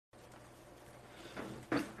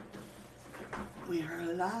We are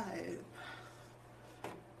live.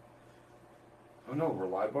 Oh no, we're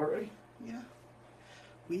live already? Yeah,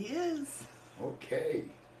 we is. Okay.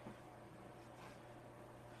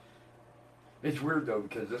 It's weird though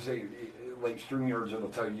because this ain't like StreamYards it'll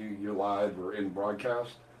tell you you're live or in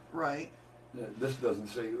broadcast. Right. This doesn't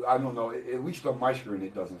say. I don't know. At least on my screen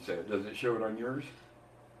it doesn't say it. Does it show it on yours?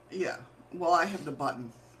 Yeah. Well, I have the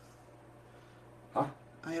button. Huh?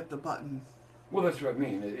 I have the button. Well, that's what I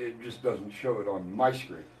mean. It just doesn't show it on my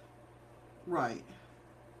screen. Right.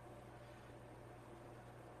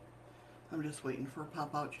 I'm just waiting for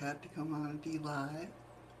pop-out chat to come on D Live.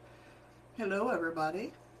 Hello,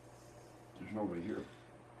 everybody. There's nobody here.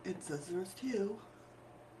 It says there's two.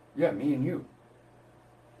 Yeah, me and you.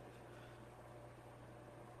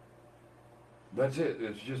 That's it.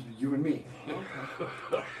 It's just you and me.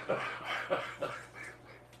 Okay.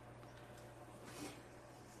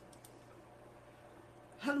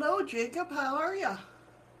 Hello, Jacob. How are ya?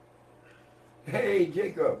 Hey,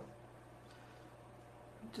 Jacob.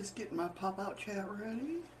 Just getting my pop-out chat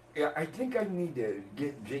ready. Yeah, I think I need to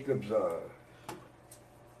get Jacob's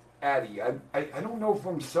Addy. I don't know if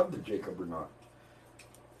I'm sub to Jacob or not.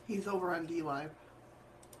 He's over on D Live.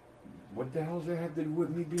 What the hell does that have to do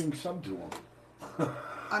with me being sub to him?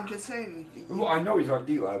 I'm just saying. Well, I know he's on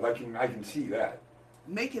D Live. I can see that.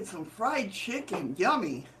 Making some fried chicken.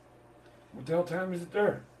 Yummy. What the hell time is it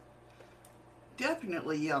there?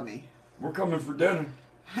 Definitely yummy. We're coming for dinner.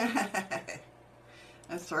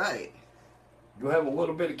 That's right. You'll have a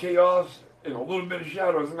little bit of chaos and a little bit of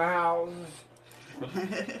shadows in the house.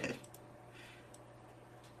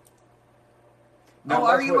 Oh,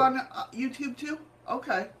 are you on YouTube too?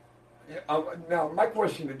 Okay. Yeah, now, my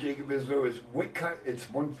question to Jacob is, though, is what kind... It's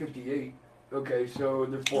 1:58. Okay, so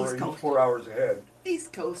therefore he's 4 hours ahead.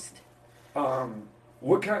 East Coast.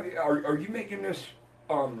 What kind of... Are you making this...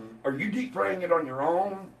 are you deep frying it on your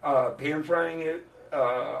own? Pan frying it?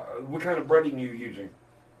 What kind of breading are you using?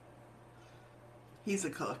 He's a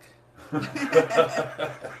cook.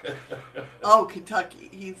 Oh, Kentucky.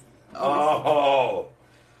 He's... Oh!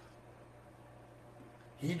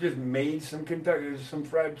 He just made some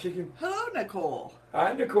fried chicken. Hello, Nicole.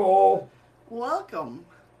 Hi, Nicole. Welcome.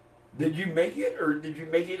 Did you make it, or did you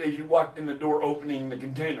make it as you walked in the door opening the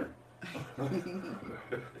container?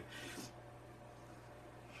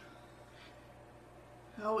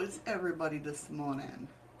 How is everybody this morning?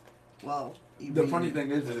 Well, the funny thing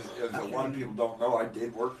is a lot of people don't know, I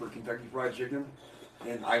did work for Kentucky Fried Chicken,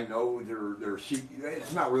 and I know their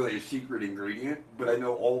it's not really a secret ingredient, but I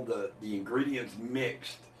know all the ingredients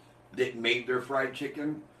mixed that made their fried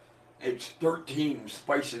chicken. It's 13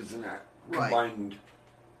 spices in that combined.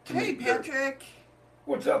 Hey, Patrick.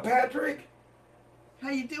 What's up, Patrick? How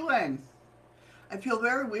you doing? I feel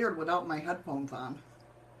very weird without my headphones on.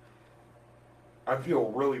 I feel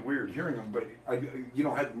really weird hearing them, but you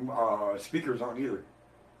don't have speakers on either.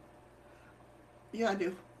 Yeah, I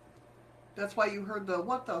do. That's why you heard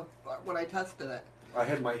when I tested it. I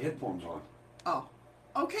had my headphones on. Oh.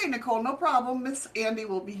 Okay, Nicole, no problem. Miss Andy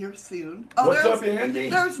will be here soon. Oh, what's up, Andy?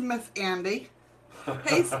 There's Miss Andy.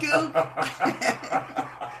 Hey, Scoop.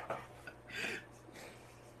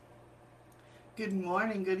 Good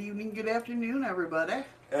morning, good evening, good afternoon, everybody.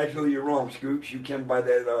 Actually, you're wrong, Scoops. You can buy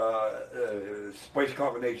that spice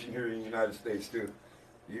combination here in the United States, too.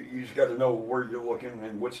 You just got to know where you're looking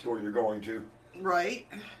and what store you're going to. Right.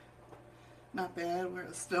 Not bad. We're in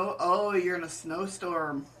a snow. Oh, you're in a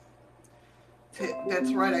snowstorm.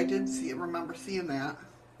 That's right. I did remember seeing that.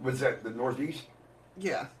 Was that the Northeast?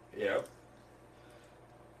 Yeah. Yeah.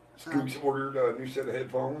 Scoops ordered a new set of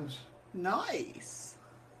headphones. Nice.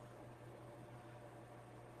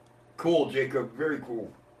 Cool, Jacob. Very cool.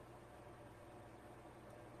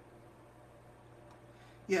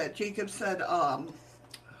 Yeah, Jacob said,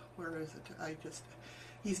 where is it?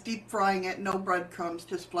 He's deep frying it, no breadcrumbs,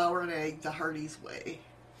 just flour and egg, the Hardee's way.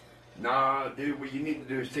 Nah, dude, what you need to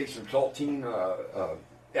do is take some saltine.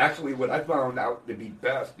 Actually, what I found out to be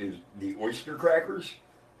best is the oyster crackers.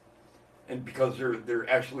 And because they're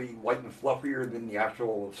actually light and fluffier than the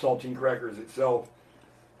actual saltine crackers itself,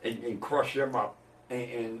 and crush them up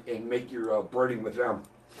and make your breading with them.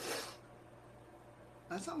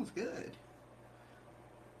 That sounds good.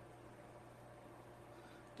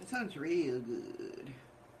 That sounds real good.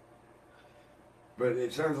 But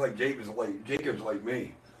it sounds like Jacob's like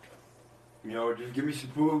me. You know, just give me some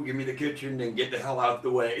food, give me the kitchen, and get the hell out the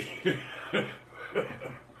way.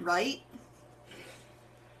 Right?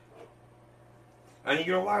 I ain't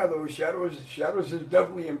gonna lie though, Shadows has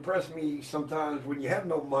definitely impressed me sometimes. When you have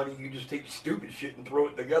no money, you just take stupid shit and throw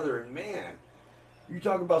it together, and man, you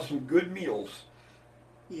talk about some good meals.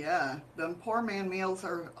 Yeah, them poor man meals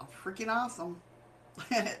are freaking awesome.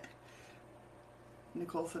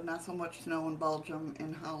 Nicole said, not so much snow in Belgium,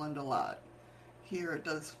 in Holland a lot. Here it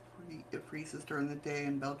does, it freezes during the day,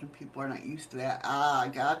 and Belgian people are not used to that. Ah,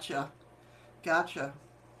 gotcha. Gotcha.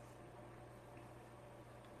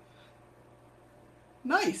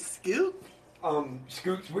 Nice, Scoot.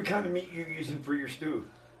 Scoots, what kind of meat you using for your stew?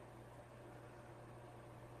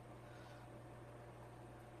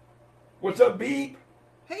 What's up, Beep?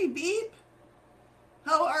 Hey, Beep.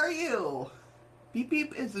 How are you? Beep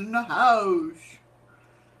Beep is in the house.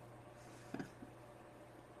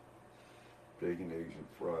 Bacon, eggs, and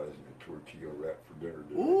fries, and a tortilla wrap for dinner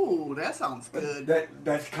today. Ooh, that sounds good.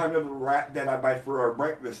 That's kind of a wrap that I buy for our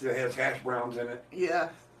breakfast that has hash browns in it. Yeah.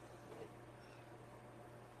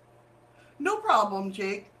 No problem,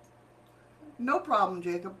 Jake. No problem,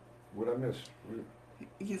 Jacob. What I miss?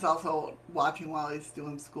 He's also watching while he's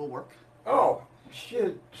doing schoolwork. Oh,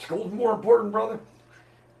 shit. School's more important, brother.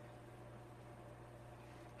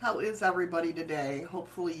 How is everybody today?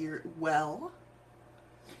 Hopefully you're well.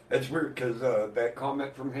 That's weird because that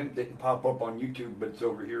comment from him didn't pop up on YouTube, but it's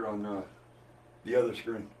over here on the other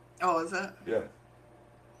screen. Oh, is it? Yeah.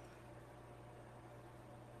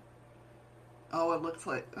 Oh, it looks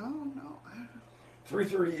like. Oh no.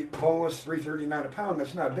 330 boneless, 339 a pound.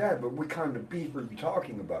 That's not bad, but what kind of beef are you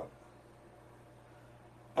talking about?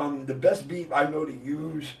 The best beef I know to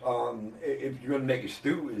use if you're gonna make a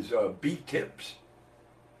stew is beef tips.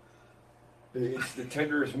 It's the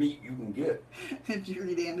tenderest meat you can get. Did you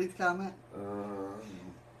read Andy's comment?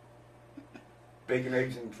 Bacon,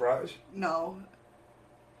 eggs, and fries? No.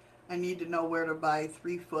 I need to know where to buy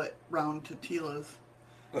 3-foot round tortillas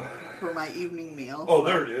for my evening meal. Oh,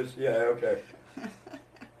 there it is. Yeah, okay.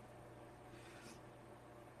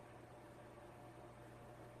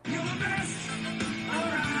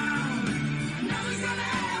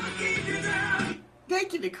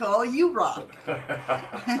 Thank you, Nicole. You rock.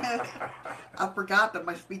 I forgot that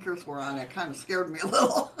my speakers were on. It kind of scared me a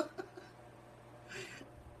little.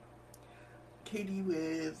 KD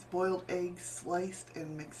with boiled eggs sliced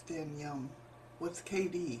and mixed in. Yum. What's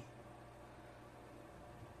KD?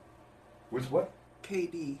 What's what?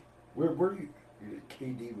 KD. Where you?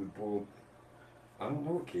 KD with boiled. I don't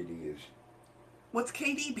know what KD is. What's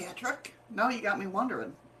KD, Patrick? Now you got me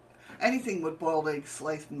wondering. Anything with boiled eggs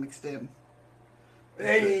sliced and mixed in.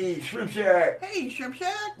 Hey, Shrimp Shack. Hey, Shrimp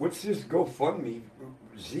Shack. What's this GoFundMe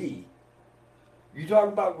Z? You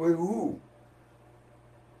talking about with who?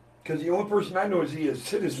 Because the only person I know Z is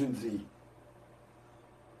Citizen Z.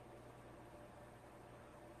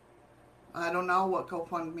 I don't know what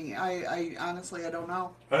GoFundMe. I honestly, I don't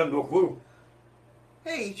know. I have no clue.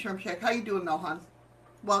 Hey, Shrimp Shack. How you doing now, hon?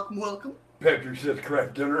 Welcome, welcome. Patrick says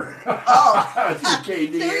craft dinner. Oh, That's what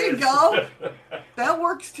KD there you is. go. That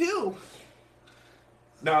works too.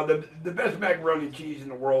 Now, the best macaroni and cheese in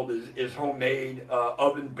the world is homemade,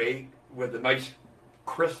 oven baked with a nice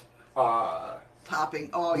crisp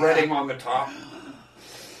Topping. Oh, breading yeah. on the top.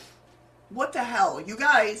 What the hell? You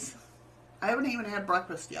guys, I haven't even had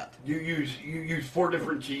breakfast yet. You use 4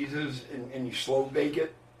 different cheeses and you slow bake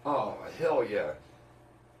it. Oh, hell yeah.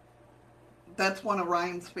 That's one of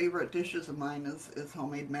Ryan's favorite dishes of mine is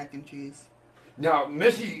homemade mac and cheese. Now,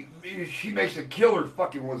 Missy, she makes a killer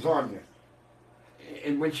fucking lasagna.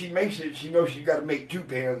 And when she makes it, she knows she got to make 2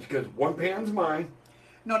 pans because 1 pan's mine.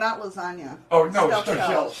 No, not lasagna. Oh, no, Stuffed stuffed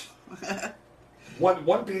shells.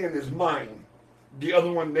 one pan is mine. The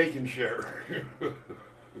other one they can share.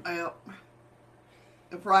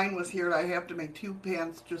 If Ryan was here, I'd have to make 2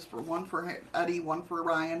 pans, just for one for Eddie, one for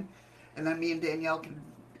Ryan, and then me and Danielle can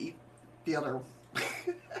eat the other.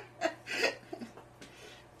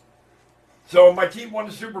 So my team won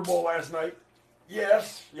the Super Bowl last night.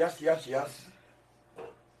 Yes.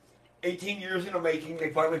 18 years in the making, they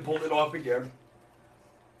finally pulled it off again.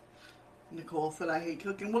 Nicole said, I hate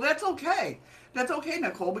cooking. Well, that's okay. That's okay,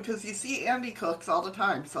 Nicole, because you see Andy cooks all the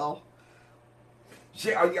time, so.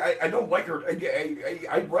 See, I don't like her.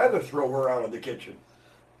 I'd rather throw her out of the kitchen.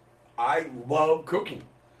 I love cooking.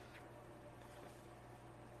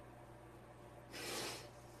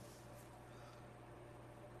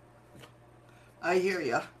 I hear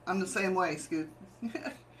ya. I'm the same way, Scoot.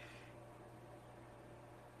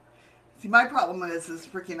 See, my problem is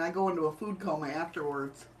freaking I go into a food coma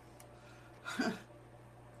afterwards.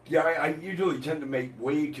 Yeah, I usually tend to make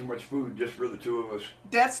way too much food just for the 2 of us.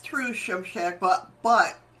 That's true, Shrimp Shack,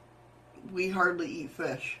 but we hardly eat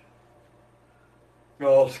fish.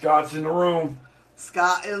 Oh, Scott's in the room.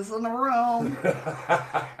 Scott is in the room.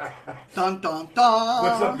 Dun, dun, dun.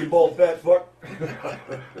 What's up, you bald fat fuck?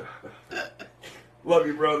 Love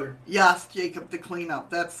you, brother. Yes, Jacob, the cleanup.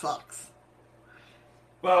 That sucks.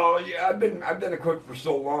 Well, yeah, I've been a cook for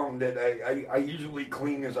so long that I usually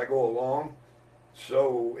clean as I go along.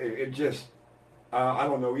 So it just I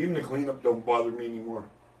don't know. Even the cleanup don't bother me anymore.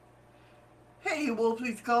 Hey,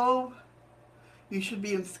 Wolfie's Cove. You should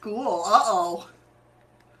be in school. Uh-oh.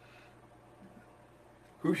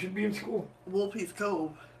 Who should be in school? Wolfie's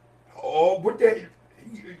Cove. Oh, what that?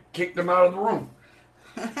 You kicked them out of the room.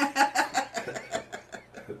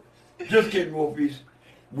 Just kidding, Wolfies.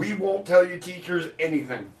 We won't tell you teachers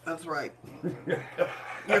anything. That's right.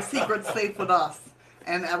 Your secret's safe with us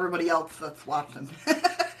and everybody else that's watching.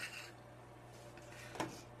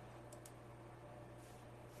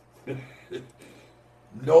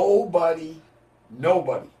 Nobody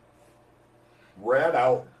rat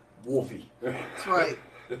out Wolfie. That's right.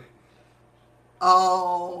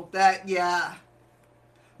 Oh, that, yeah.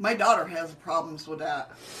 My daughter has problems with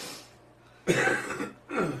that.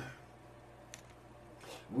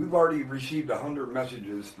 We've already received 100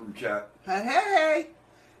 messages through chat. Hey, hey, hey.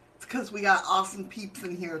 It's because we got awesome peeps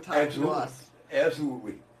in here talking Absolutely. to us.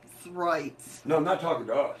 Absolutely. That's right. No, I'm not talking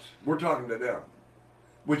to us. We're talking to them.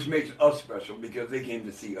 Which makes us special because they came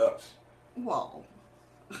to see us. Whoa.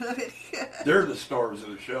 They're the stars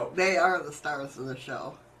of the show. They are the stars of the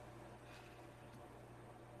show.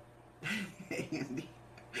 Andy.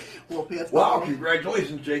 Wolfie has Wow, followed.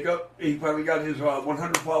 congratulations, Jacob. He finally got his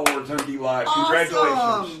 100 followers on D Live. Awesome.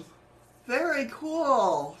 Congratulations. Very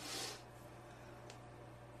cool.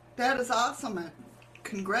 That is awesome.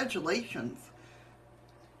 Congratulations.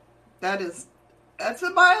 That's a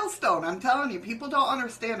milestone. I'm telling you, people don't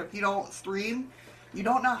understand if you don't stream. You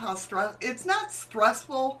don't know how it's not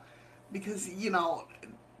stressful because,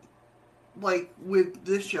 like with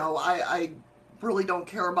this show, I really don't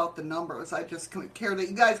care about the numbers. I just care that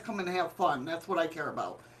you guys come and have fun. That's what I care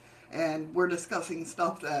about. And we're discussing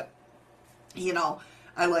stuff that,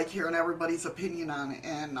 I like hearing everybody's opinion on it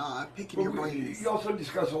and picking your brains. You also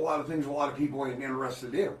discuss a lot of things a lot of people ain't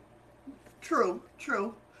interested in. True.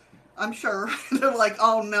 I'm sure. They're like,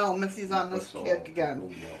 oh no, Missy's on this kick again.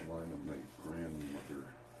 Outline of my grandmother.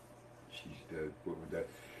 She's dead. What would that?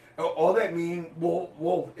 All that mean,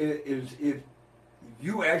 Wolf, is if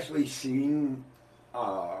you actually seen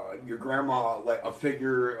your grandma, like a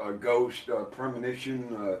figure, a ghost, a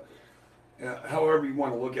premonition, however you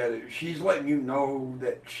want to look at it, she's letting you know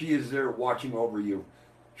that she is there watching over you.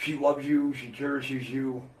 She loves you. She cherishes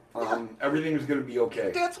you. Everything is going to be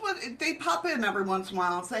okay. That's what they pop in every once in a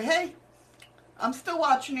while and say, "Hey, I'm still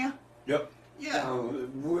watching you." Yep. Yeah.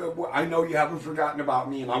 I know you haven't forgotten about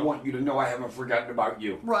me, and I want you to know I haven't forgotten about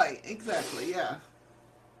you. Right. Exactly. Yeah.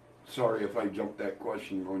 Sorry if I jumped that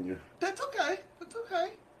question on you. That's okay.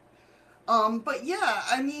 But yeah,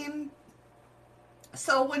 I mean,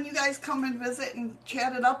 so when you guys come and visit and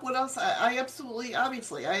chat it up with us, I absolutely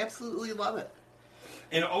love it.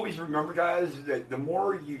 And always remember, guys, that the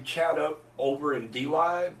more you chat up over in D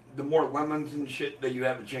Live, the more lemons and shit that you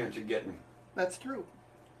have a chance of getting. That's true.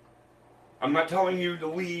 I'm not telling you to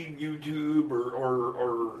leave YouTube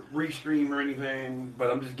or restream or anything,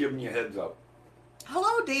 but I'm just giving you a heads up.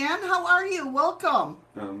 Hello, Dan. How are you? Welcome.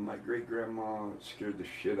 My great-grandma scared the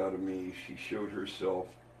shit out of me. She showed herself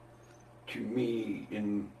to me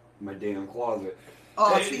in my damn closet.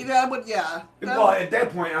 Oh, see, that would, yeah. Well, at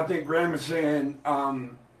that point, I think Grandma's saying,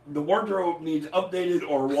 the wardrobe needs updated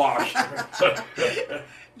or washed.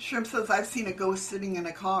 Shrimp says, I've seen a ghost sitting in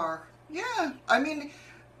a car. Yeah, I mean,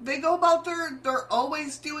 they go about they're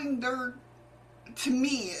always doing to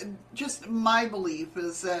me, just my belief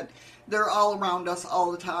is that they're all around us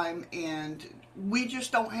all the time, and we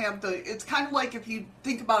just don't have it's kind of like if you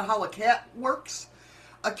think about how a cat works.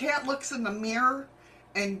 A cat looks in the mirror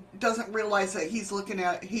and doesn't realize that he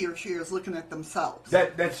or she is looking at themselves.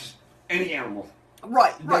 That's any animal.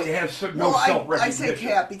 Right. They have no self-recognition. I say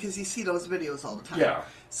cat because you see those videos all the time. Yeah.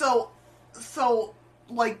 So,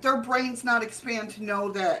 like, their brains not expand to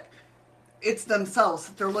know that it's themselves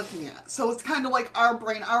that they're looking at. So it's kind of like our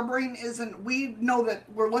brain. Our brain isn't, we know that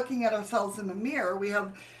we're looking at ourselves in the mirror. We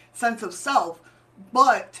have sense of self,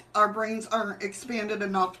 but our brains aren't expanded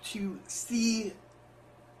enough to see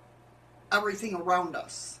everything around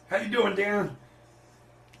us. How you doing, Dan?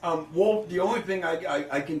 Wolf, the only thing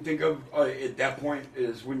I can think of at that point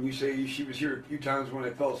is when you say she was here a few times when I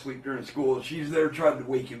fell asleep during school. She's there trying to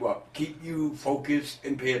wake you up, keep you focused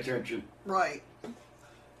and pay attention. Right.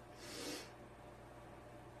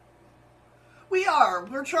 We are.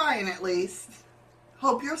 We're trying at least.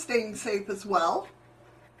 Hope you're staying safe as well.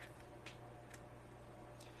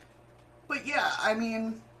 But yeah, I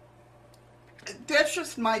mean, that's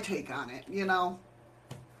just my take on it,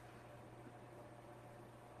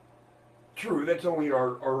 True, that's only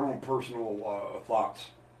our own personal thoughts.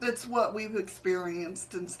 That's what we've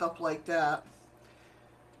experienced and stuff like that.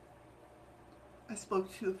 I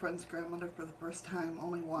spoke to a friend's grandmother for the first time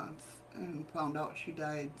only once and found out she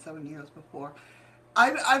died 7 years before.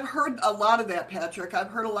 I've heard a lot of that, Patrick. I've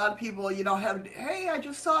heard a lot of people, have, hey, I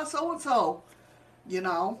just saw so and so, you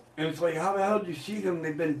know. And it's like, how the hell did you see them?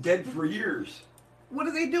 They've been dead for years. What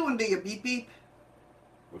are they doing to you, beep beep?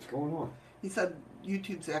 What's going on? He said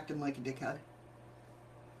YouTube's acting like a dickhead.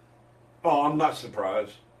 Oh, I'm not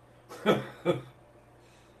surprised.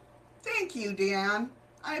 Thank you, Dan.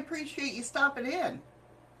 I appreciate you stopping in.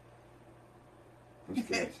 I was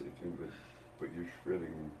going to say too, but you're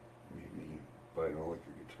shredding me by an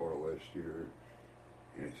electric guitar last year,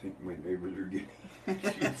 and I think my neighbors are getting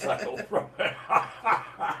suicidal from it.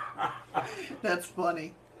 That's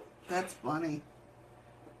funny. That's funny.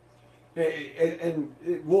 And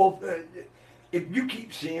Wolf, if you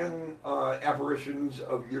keep seeing apparitions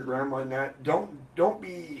of your grandma and that, don't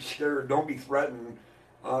be scared, don't be threatened.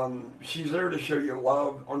 She's there to show you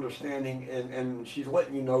love, understanding, and she's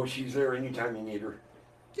letting you know she's there anytime you need her.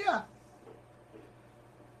 Yeah.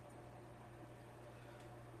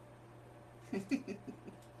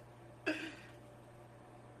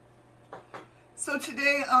 So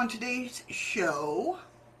today on today's show,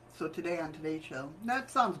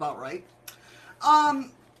 that sounds about right.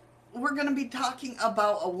 We're going to be talking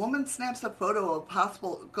about a woman snaps a photo of a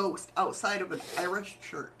possible ghost outside of an Irish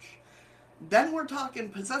church. Then we're talking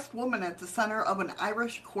possessed woman at the center of an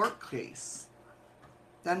Irish court case.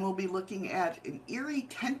 Then we'll be looking at an eerie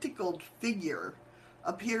tentacled figure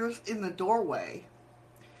appears in the doorway.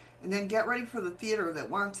 And then get ready for the theater that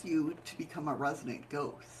wants you to become a resident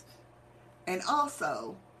ghost. And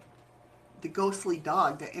also, the ghostly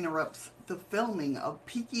dog that interrupts the filming of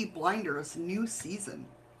Peaky Blinders' new season.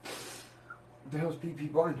 What the hell's Peaky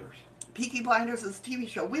Blinders? Peaky Blinders is a TV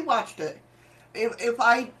show. We watched it. If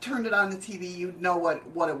I turned it on the TV, you'd know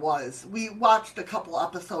what it was. We watched a couple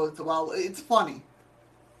episodes. Well, it's funny.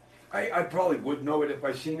 I probably would know it if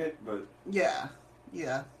I seen it, but... Yeah.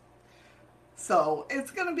 So,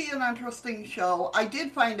 it's going to be an interesting show. I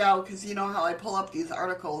did find out, because you know how I pull up these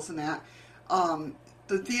articles and that,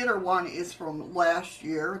 the theater one is from last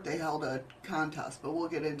year. They held a contest, but we'll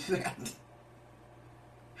get into that.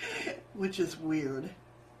 Which is weird.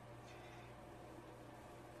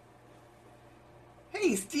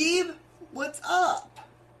 Hey, Steve, what's up?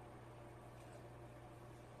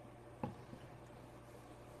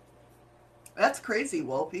 That's crazy,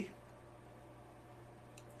 Wolfie.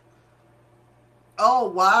 Oh,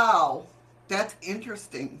 wow. That's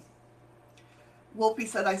interesting. Wolfie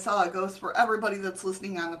said, I saw a ghost. For everybody that's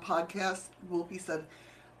listening on the podcast, Wolfie said,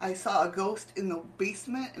 I saw a ghost in the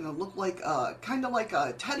basement, and it looked like kind of like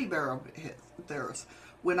a teddy bear of theirs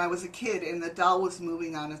when I was a kid, and the doll was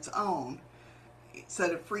moving on its own. It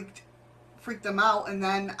said it freaked them out, and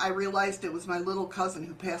then I realized it was my little cousin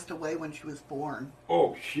who passed away when she was born.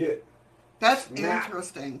 Oh, shit. That's Snap.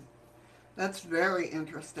 interesting. That's very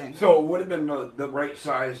interesting. So it would have been the right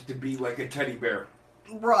size to be like a teddy bear.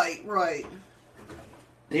 Right.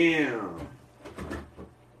 Damn.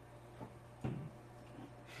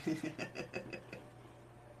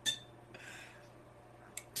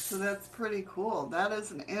 So that's pretty cool. That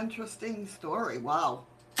is an interesting story. Wow.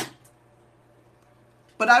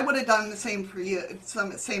 But I would have done the same for you,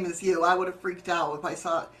 same as you. I would have freaked out if I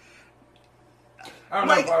saw it. I don't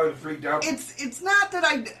know if I would have freaked out. It's not that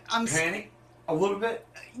I'm panic a little bit.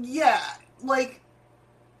 Yeah, like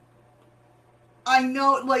I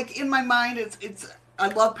know, like in my mind, it's. I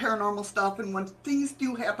love paranormal stuff, and when things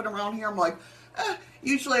do happen around here, I'm like,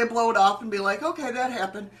 usually I blow it off and be like, okay, that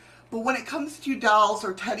happened. But when it comes to dolls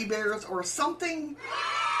or teddy bears or something,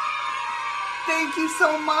 thank you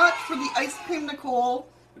so much for the ice cream, Nicole.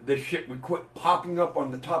 This shit would quit popping up on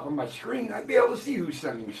the top of my screen. I'd be able to see who's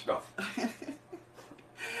sending me stuff.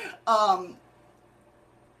 Now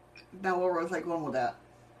where was I going with that?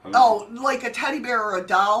 Oh, like a teddy bear or a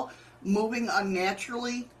doll moving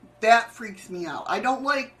unnaturally, that freaks me out. I don't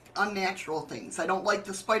like unnatural things. I don't like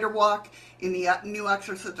the spider walk in the new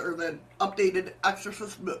Exorcist or the updated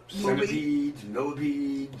Exorcist movie. Centipedes,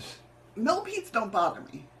 millipedes. Millipedes don't bother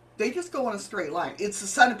me. They just go in a straight line. It's the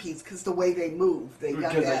centipedes because the way they move. They got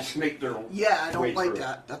because that. they snake their way. Yeah, I don't like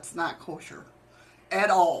that. It. That's not kosher.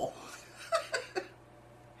 At all.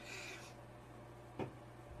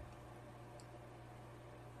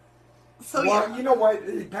 So, well, yeah. You know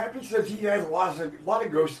what? Pappy says he has a lot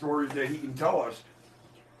of ghost stories that he can tell us.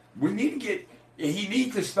 We need to get... He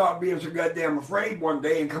needs to stop being so goddamn afraid one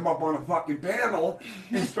day and come up on a fucking panel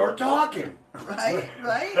and start talking. Right?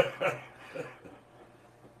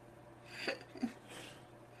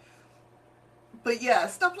 But yeah,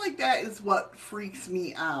 stuff like that is what freaks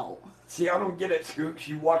me out. See, I don't get it, Scoop.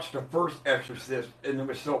 She watched the first Exorcist and it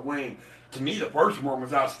was so lame. To me, the first one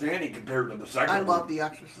was outstanding compared to the I second love one. the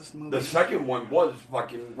Exorcist The movies. second one was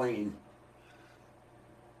fucking lame.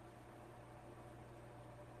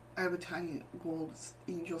 I have a tiny gold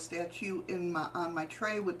angel statue on my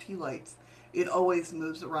tray with tea lights. It always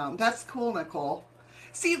moves around. That's cool, Nicole.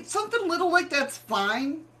 See, something little like that's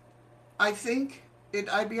fine. I think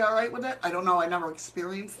I'd be all right with it. I don't know. I never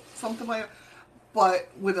experienced something like that. But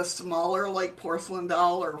with a smaller, like porcelain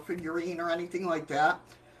doll or figurine or anything like that.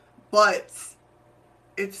 But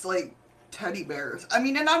it's like teddy bears. I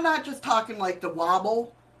mean, and I'm not just talking like the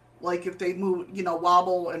wobble, like if they move,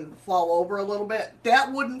 wobble and fall over a little bit.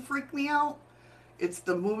 That wouldn't freak me out. It's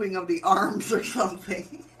the moving of the arms or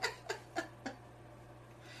something.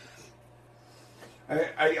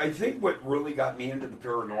 I think what really got me into the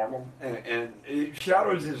paranormal, and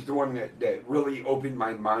Shadows is the one that really opened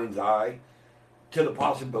my mind's eye to the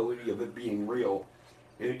possibility of it being real.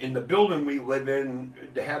 In the building we live in,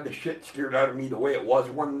 to have the shit scared out of me the way it was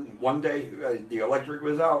one day, the electric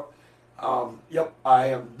was out. Yep, I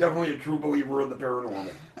am definitely a true believer in the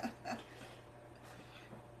paranormal.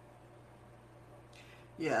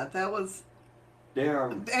 Yeah, that was.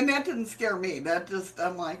 Damn. And that didn't scare me. That just,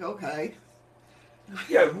 I'm like, okay.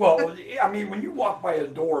 Yeah, well, I mean, when you walk by a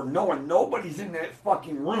door knowing nobody's in that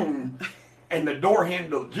fucking room and the door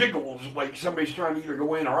handle jiggles like somebody's trying to either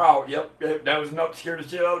go in or out, yep, that was enough to scare the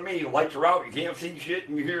shit out of me. The lights are out, you can't see shit,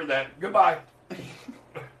 and you hear that. Goodbye.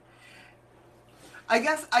 I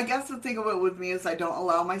guess the thing of it with me is I don't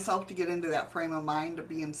allow myself to get into that frame of mind of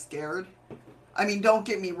being scared. I mean, don't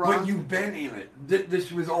get me wrong. But you've been in it. This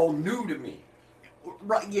was all new to me.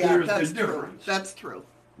 Right, yeah, There's that's the true. difference. That's true.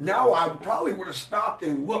 Now I probably would have stopped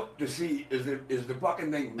and looked to see is the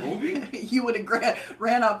fucking thing moving? You would have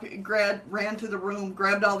ran to the room,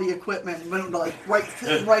 grabbed all the equipment, and went like right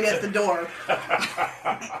at the door.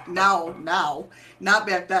 Now, not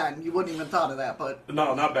back then. You wouldn't even thought of that, but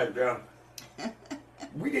No, not back then.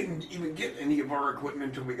 We didn't even get any of our equipment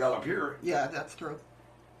until we got up here. yeah, that's true.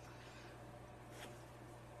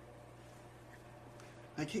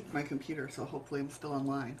 I kicked my computer, so hopefully I'm still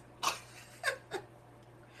online.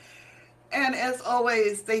 And as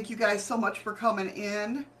always, thank you guys so much for coming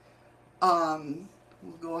in. We'll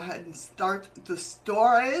go ahead and start the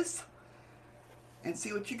stories and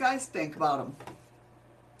see what you guys think about them.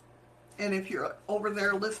 And if you're over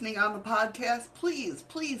there listening on the podcast, please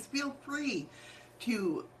feel free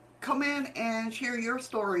to come in and share your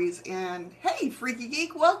stories. And hey, Freaky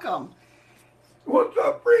Geek, welcome. What's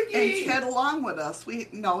up, Freaky? And chat along with us.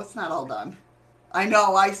 No, it's not all done. I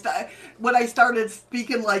know. When I started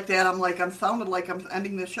speaking like that, I'm sounded like I'm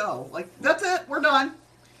ending the show. Like, that's it. We're done.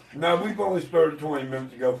 No, we've only started 20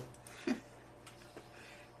 minutes ago.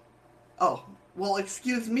 Oh, well,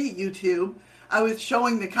 excuse me, YouTube. I was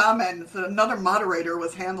showing the comments. Another moderator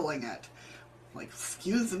was handling it. Like,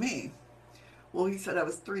 excuse me. Well, he said it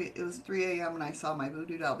was 3 a.m. and I saw my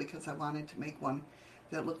voodoo doll because I wanted to make one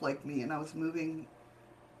that looked like me, and I was moving.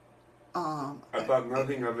 I thought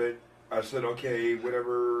nothing of it. I said, okay,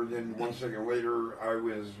 whatever. Then 1 second later, I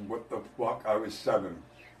was, what the fuck? I was 7.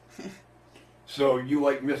 So you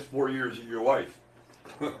missed 4 years of your life.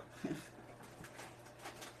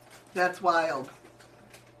 That's wild.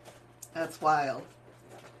 That's wild.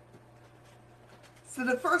 So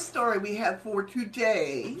the first story we have for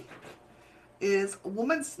today is a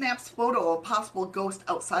woman snaps photo of a possible ghost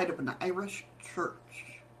outside of an Irish church.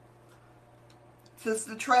 It says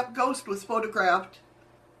the trapped ghost was photographed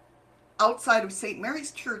outside of St.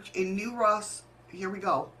 Mary's Church in New Ross. Here we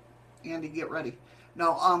go. Andy, get ready.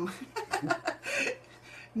 No,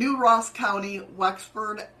 New Ross County,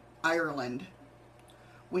 Wexford, Ireland.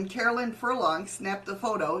 When Carolyn Furlong snapped the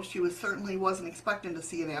photo, she certainly wasn't expecting to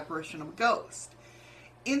see an apparition of a ghost.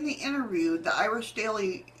 In the interview, the Irish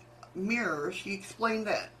Daily Mirror, she explained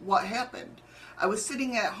that what happened. I was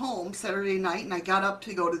sitting at home Saturday night and I got up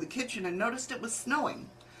to go to the kitchen and noticed it was snowing.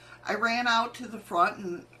 I ran out to the front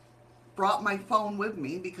and brought my phone with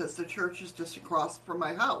me because the church is just across from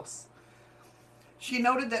my house. She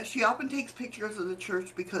noted that she often takes pictures of the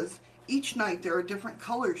church because each night there are different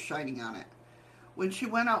colors shining on it. When she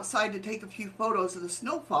went outside to take a few photos of the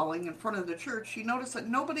snow falling in front of the church, she noticed that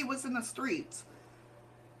nobody was in the streets,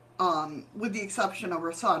 with the exception of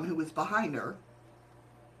her son, who was behind her.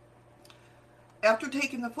 After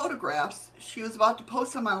taking the photographs, she was about to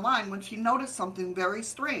post them online when she noticed something very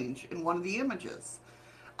strange in one of the images.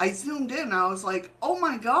 I zoomed in and I was like, oh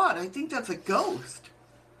my God, I think that's a ghost.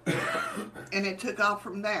 And it took off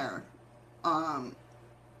from there.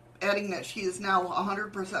 adding that she is now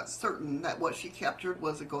 100% certain that what she captured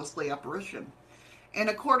was a ghostly apparition. And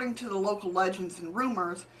according to the local legends and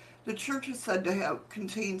rumors, the church is said to have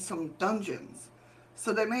contained some dungeons.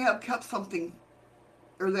 So they may have kept something,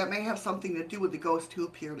 or that may have something to do with the ghost who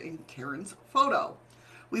appeared in Karen's photo.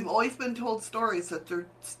 We've always been told stories that there's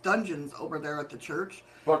dungeons over there at the church.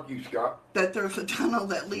 Fuck you, Scott. That there's a tunnel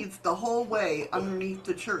that leads the whole way underneath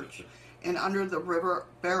the church and under the river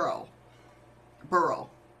Burrow.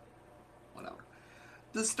 Whatever.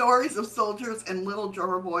 The stories of soldiers and little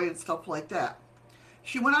drummer boy and stuff like that.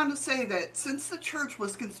 She went on to say that since the church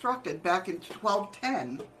was constructed back in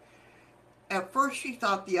 1210, at first she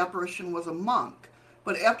thought the apparition was a monk,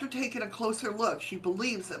 but after taking a closer look, she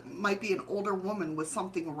believes it might be an older woman with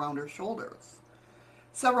something around her shoulders.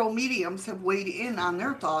 Several mediums have weighed in on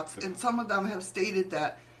their thoughts, and some of them have stated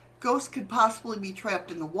that ghosts could possibly be trapped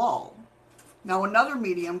in the wall. Now, another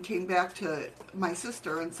medium came back to my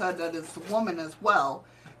sister and said that it's a woman as well,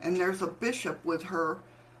 and there's a bishop with her,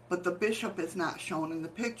 but the bishop is not shown in the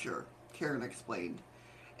picture, Karen explained.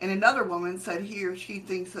 And another woman said he or she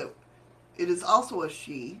thinks that it is also a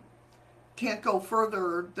she, can't go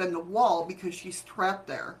further than the wall because she's trapped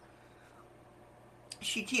there.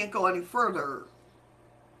 She can't go any further,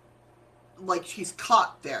 like she's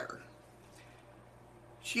caught there.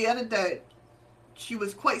 She added that she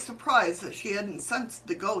was quite surprised that she hadn't sensed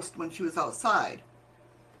the ghost when she was outside.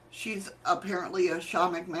 She's apparently a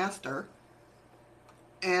shamanic master,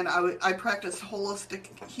 and I practice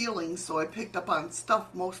holistic healing, so I picked up on stuff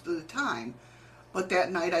most of the time, but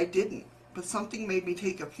that night I didn't. But something made me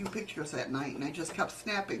take a few pictures that night, and I just kept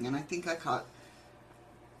snapping, and I think I caught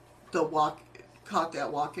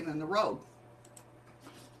that walking in the road.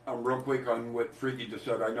 Real quick on what Freaky just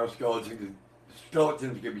said. I know skeletons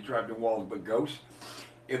can be trapped in walls, but ghosts,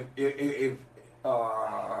 if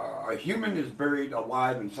a human is buried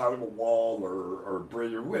alive inside of a wall or a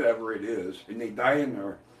bridge or whatever it is, and they die in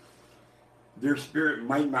there, their spirit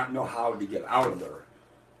might not know how to get out of there.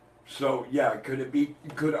 So yeah, could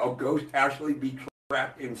a ghost actually be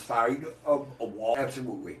trapped inside of a wall?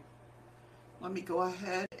 Absolutely. Let me go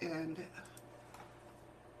ahead and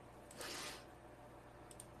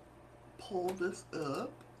pull this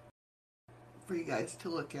up for you guys to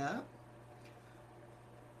look at.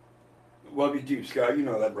 Love you too, Scott. You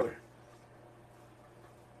know that, brother.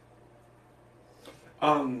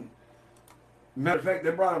 Matter of fact,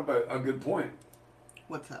 they brought up a good point.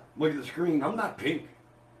 What's that? Look at the screen. I'm not pink.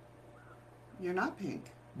 You're not pink.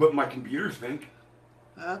 But my computer's pink.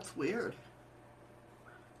 That's weird.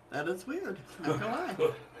 That is weird. Not gonna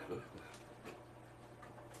lie.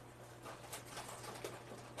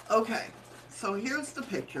 Okay, so here's the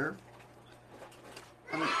picture.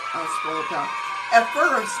 I'll scroll it down. At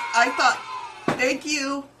first, I thought, thank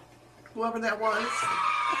you, whoever that was.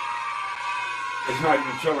 It's not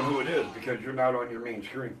even showing who it is because you're not on your main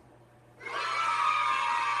screen.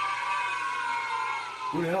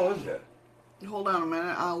 Who the hell is that? Hold on a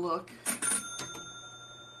minute, I'll look.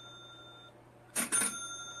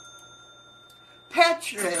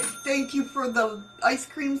 Patrick, thank you for the ice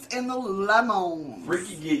creams and the lemons.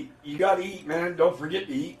 Freaky geek, you gotta eat, man. Don't forget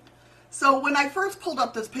to eat. So when I first pulled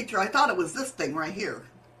up this picture, I thought it was this thing right here.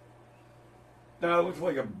 No, it looks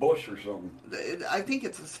like a bush or something. I think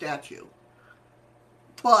it's a statue.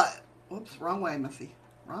 But, whoops, wrong way, Missy.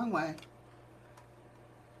 Wrong way.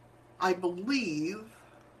 I believe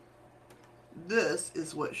this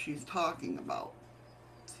is what she's talking about.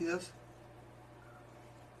 See this?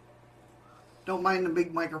 Don't mind the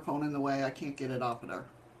big microphone in the way. I can't get it off of there.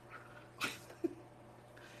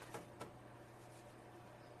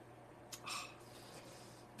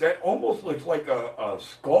 That almost looks like a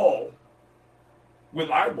skull with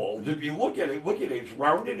eyeballs. If you look at it, it's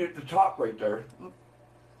rounded at the top right there.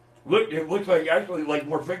 Look, it looks like actually like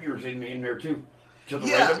more figures in there too. To the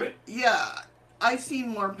right of it. Yeah, I seen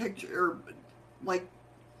more picture, like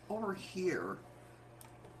over here.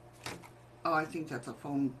 Oh, I think that's a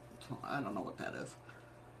phone. I don't know what that is.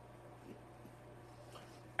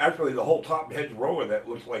 Actually, the whole top hedge row of that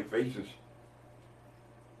looks like faces.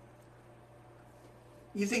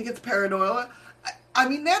 You think it's paranormal? I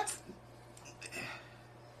mean, that's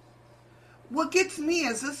what gets me.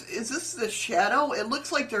 Is this the shadow? It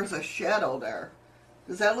looks like there's a shadow there.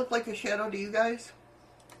 Does that look like a shadow to you guys?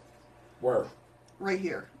 Where? Right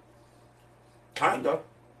here. Kinda.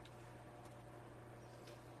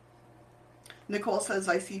 Nicole says,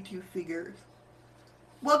 I see two figures.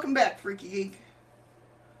 Welcome back, Freaky Geek.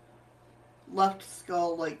 Left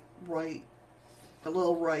skull, like right. The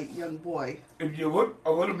little right young boy. If you look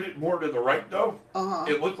a little bit more to the right, though, Uh-huh.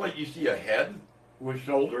 it looks like you see a head with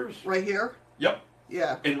shoulders. Right here? Yep.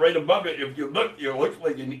 Yeah. And right above it, if you look, it looks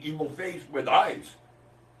like an evil face with eyes.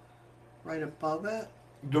 Right above it?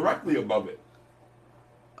 Directly above it.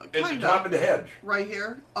 At the Kinda. top of the hedge. Right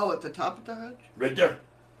here? Oh, at the top of the hedge? Right there.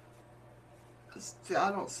 See,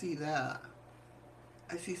 I don't see that.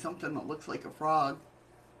 I see something that looks like a frog.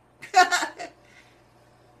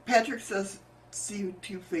 Patrick says, see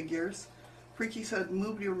two figures. Freaky said,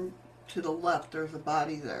 move your to the left. There's a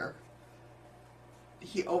body there.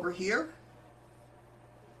 Over here?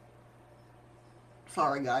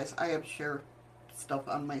 Sorry, guys. I have to share stuff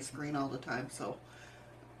on my screen all the time, so.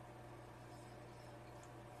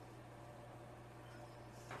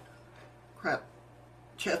 Crap.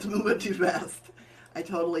 Chat's moving too fast. I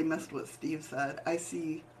totally missed what Steve said. I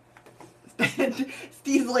see.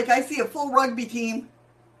 Steve's like, I see a full rugby team.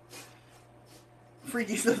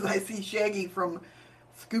 Freaky says, I see Shaggy from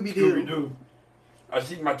Scooby-Doo. Scooby-Doo. I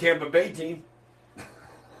see my Tampa Bay team.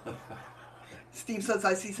 Steve says,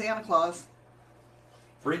 I see Santa Claus.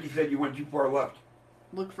 Freaky said you went too far left.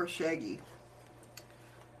 Look for Shaggy.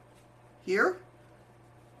 Here?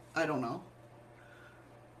 I don't know.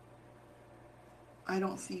 I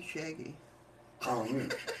don't see Shaggy. Oh,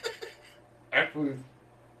 actually,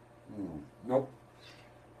 nope.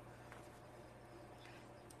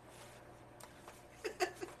 It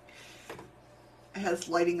has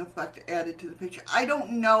lighting effect added to the picture. I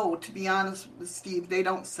don't know, to be honest with Steve. They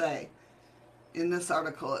don't say. In this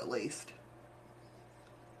article, at least.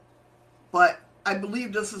 But I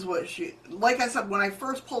believe this is what she... Like I said, when I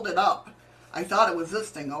first pulled it up, I thought it was this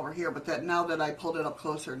thing over here. But that now that I pulled it up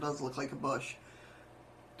closer, it does look like a bush.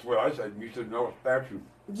 That's what I said. You said no statue.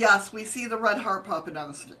 Yes, we see the red heart popping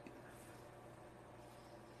down the street.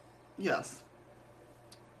 Yes.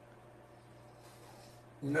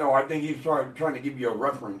 No, I think he's trying to give you a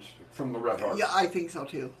reference from the red heart. Yeah, I think so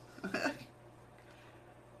too.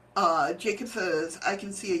 Jacob says, I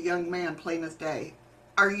can see a young man plain as day.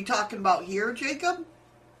 Are you talking about here, Jacob?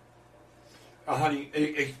 Honey,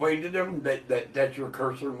 explain to them that's your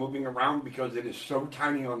cursor moving around because it is so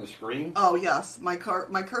tiny on the screen. Oh, yes. My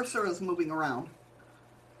cursor is moving around.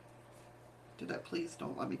 Did I please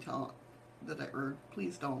don't let me tell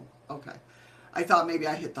please don't. Okay. I thought maybe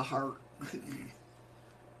I hit the heart.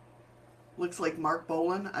 Looks like Mark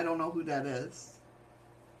Bolan. I don't know who that is.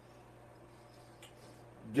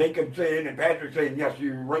 Jacob saying and Patrick saying, yes,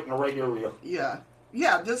 you're right in the right area. Yeah.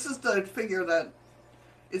 Yeah, this is the figure that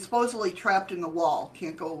is supposedly trapped in the wall.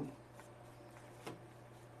 Can't go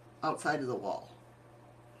outside of the wall.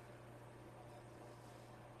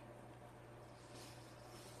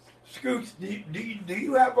 Scoots, do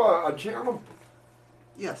you have a channel?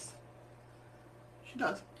 Yes. She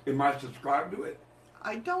does. Am I subscribed to it?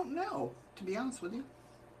 I don't know, to be honest with you.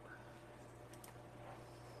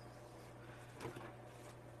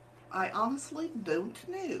 I honestly don't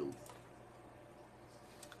know.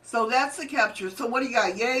 So that's the capture. So what do you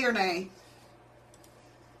got, yay or nay?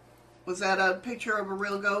 Was that a picture of a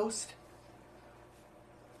real ghost?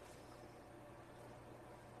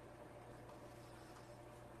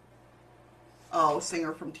 Oh,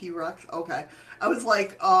 singer from T-Rex? Okay. I was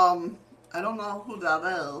like, I don't know who that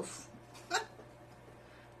is.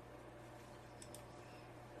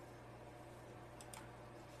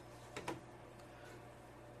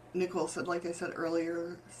 Nicole said, like I said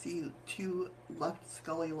earlier, see two left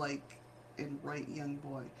Scully-like and right young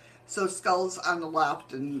boy. So Skull's on the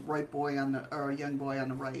left and right boy on the, or young boy on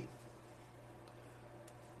the right.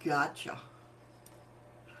 Gotcha.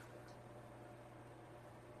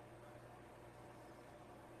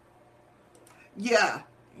 Yeah.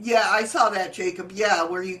 Yeah, I saw that, Jacob. Yeah,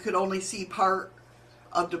 where you could only see part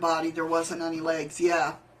of the body. There wasn't any legs.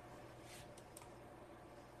 Yeah.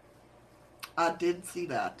 I did see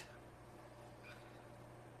that.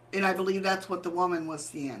 And I believe that's what the woman was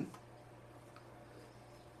seeing.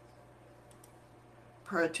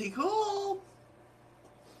 Pretty cool.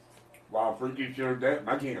 Wow, Freaky showed that.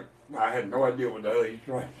 I had no idea what the hell he's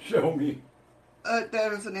trying to show me.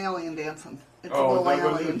 There's an alien dancing. It's a Oh, little is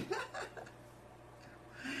that what it alien.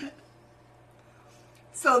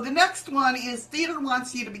 So the next one is Theater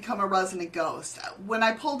Wants You to Become a Resident Ghost. When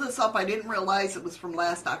I pulled this up, I didn't realize it was from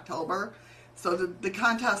last October. So the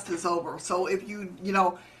contest is over. So if you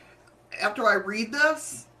know, after I read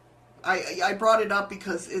this, I brought it up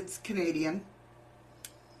because it's Canadian.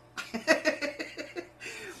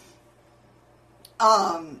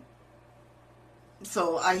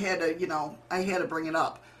 So I had to bring it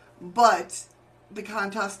up. But the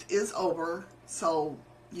contest is over, so,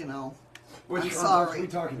 Which I'm contest sorry. are we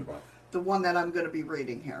talking about? The one that I'm going to be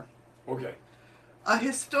reading here. Okay. A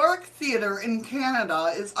historic theater in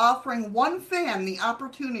Canada is offering one fan the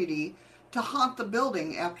opportunity to haunt the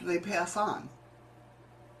building after they pass on.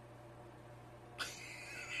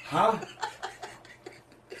 Huh?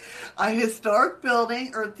 A historic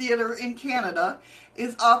building or theater in Canada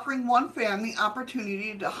is offering one family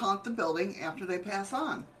opportunity to haunt the building after they pass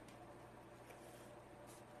on.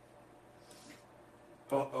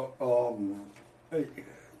 Hey,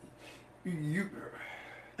 you.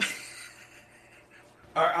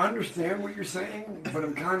 I understand what you're saying, but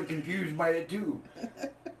I'm kind of confused by it too.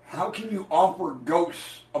 How can you offer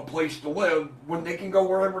ghosts a place to live when they can go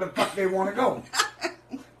wherever the fuck they want to go?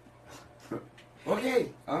 Okay,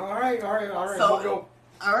 all right, So, we'll go.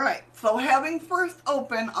 All right. So having first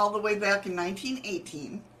opened all the way back in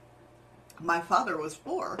 1918, my father was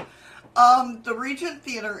 4. The Regent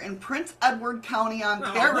Theater in Prince Edward County,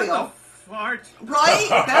 Ontario. What the fart? Right?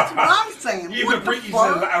 That's what I'm saying. Even What the Freaky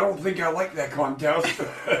fuck? says, I don't think I like that contest.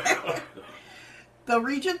 The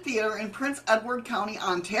Regent Theater in Prince Edward County,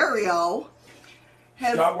 Ontario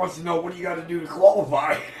has... Scott wants to know, what do you got to do to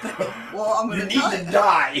qualify? Well, I'm going You to need tell to you.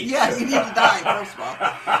 die. Yeah, you need to die, first of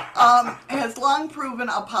all. Has long proven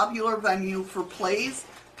a popular venue for plays,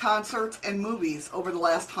 concerts, and movies over the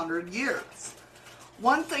last 100 years.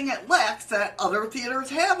 One thing it lacks that other theaters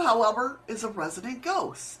have, however, is a resident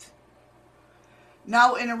ghost.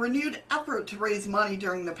 Now, in a renewed effort to raise money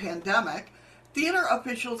during the pandemic, theater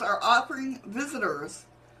officials are offering visitors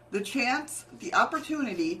the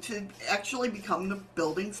opportunity to actually become the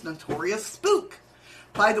building's notorious spook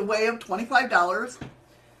by the way of $25.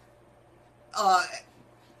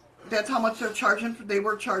 That's how much they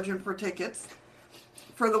were charging for tickets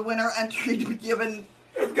for the winner entry to be given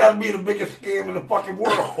It's got to be the biggest scam in the fucking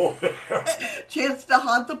world. chance to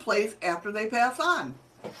haunt the place after they pass on.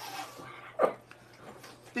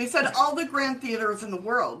 They said all the grand theaters in the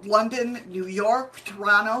world, London, New York,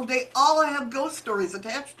 Toronto, they all have ghost stories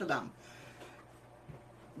attached to them.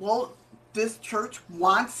 Well, this church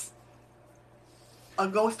wants a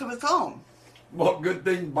ghost of its own. Well, good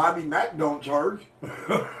thing Bobby Mack don't charge.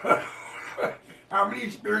 How many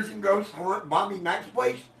experiencing ghosts haunt Bobby Mack's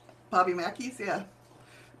place? Bobby Mackey's, yeah.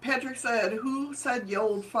 Patrick said, who said you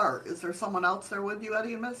old fart? Is there someone else there with you,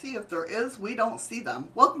 Eddie and Missy? If there is, we don't see them.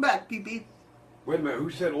 Welcome back, PP. Wait a minute, who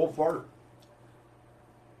said old fart?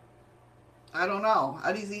 I don't know.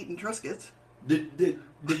 Eddie's eating Triscuits. Did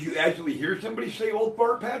you actually hear somebody say old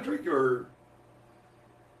fart, Patrick, or?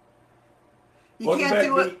 You Welcome can't back,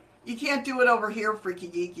 do it. B. You can't do it over here, Freaky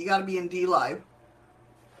Geek. You got to be in D Live.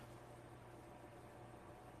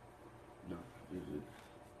 No.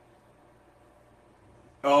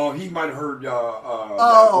 Oh, he might have heard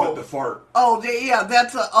what the fart. Oh, yeah,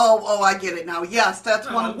 that's a. I get it now. Yes, that's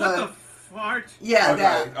one of What the. the fart? Yeah, Okay,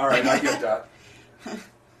 that. all right, I get that.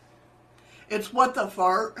 It's what the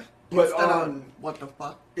fart. But, instead of what the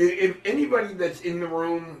fuck. If anybody that's in the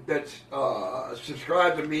room that's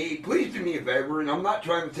subscribed to me, please do me a favor, and I'm not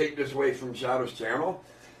trying to take this away from Shadow's channel.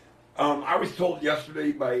 I was told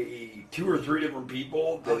yesterday by 2 or 3 different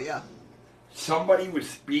people that Oh, yeah. somebody was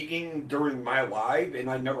speaking during my live, and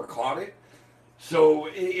I never caught it. So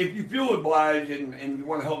if you feel obliged and you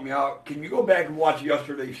want to help me out, can you go back and watch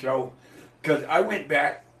yesterday's show? Because I went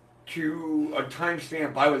back to a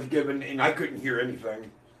timestamp I was given, and I couldn't hear anything.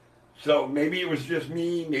 So maybe it was just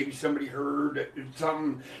me. Maybe somebody heard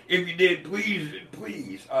something. If you did, please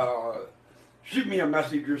shoot me a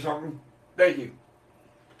message or something. Thank you.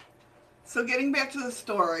 So getting back to the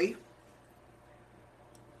story,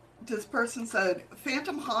 this person said,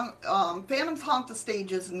 phantoms haunt the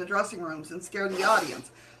stages and the dressing rooms and scare the audience.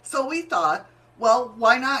 So we thought, well,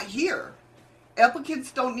 why not here?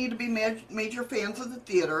 Applicants don't need to be major fans of the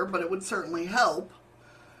theater, but it would certainly help.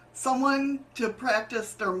 You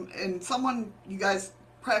guys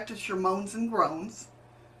practice your moans and groans.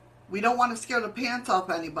 We don't want to scare the pants off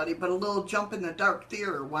anybody, but a little jump in the dark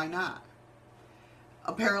theater, why not?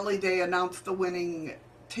 Apparently they announced the winning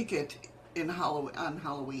ticket on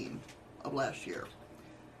Halloween of last year.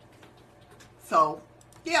 So,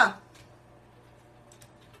 yeah.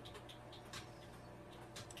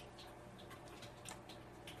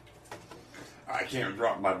 I can't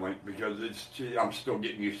drop my link because I'm still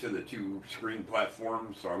getting used to the 2 screen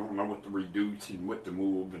platforms, so I don't know what to reduce and what to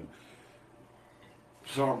move, and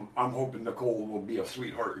so I'm hoping Nicole will be a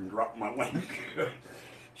sweetheart and drop my link.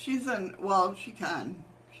 She can.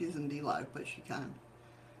 She's in D Live, but she can.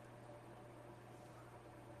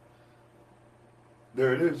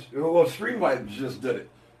 There it is. Well, Streamlabs just did it.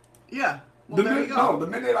 Yeah. Well, there you go. No, the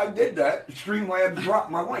minute I did that, Streamlabs dropped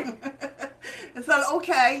my link. It said,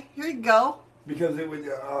 okay, here you go. Because it was,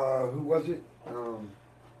 who was it?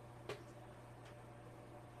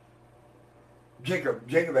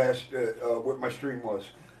 Jacob asked what my stream was.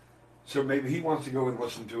 So maybe he wants to go and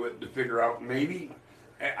listen to it to figure out maybe.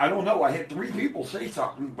 I don't know. I had 3 people say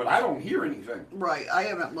something, but I don't hear anything. Right. I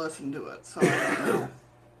haven't listened to it, so I don't know.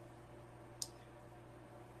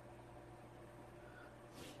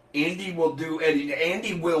 Andy will do Eddie.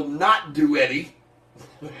 Andy will not do Eddie.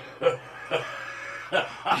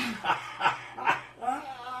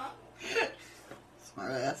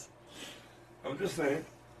 Smart ass. I'm just saying.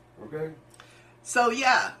 Okay. So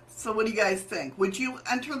yeah. So what do you guys think? Would you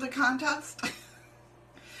enter the contest?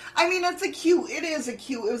 I mean, it is a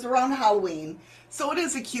cute, it was around Halloween, so it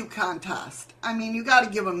is a cute contest. I mean, you gotta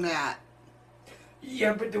give them that.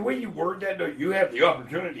 Yeah, but the way you word that, though, you have the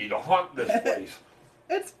opportunity to haunt this place.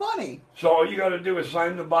 It's funny. So all you gotta do is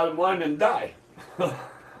sign the bottom line and die.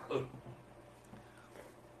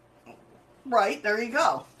 Right, there you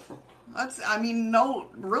go. Nothing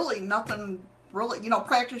really,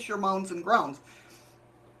 practice your moans and groans.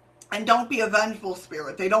 And don't be a vengeful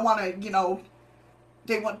spirit. They don't want to,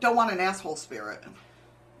 don't want an asshole spirit.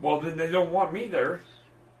 Well, then they don't want me there.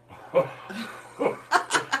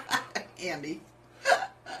 Andy.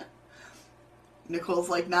 Nicole's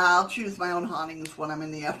like, nah, I'll choose my own hauntings when I'm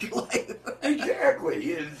in the afterlife. Exactly.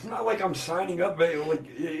 It's not like I'm signing up,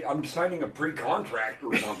 I'm signing a pre-contract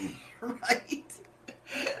or something. Right.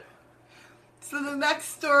 So the next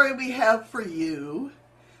story we have for you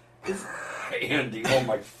is... Andy, oh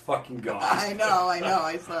my fucking God. I know,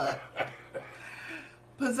 I saw it.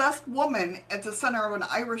 Possessed woman at the center of an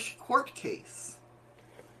Irish court case.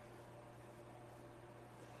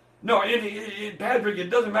 No, Patrick, it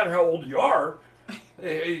doesn't matter how old you are.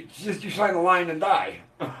 It's just you sign the line and die.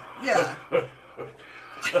 Yeah.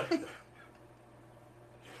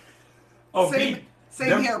 Oh, same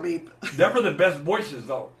Beep. here, Beep. Them are the best voices,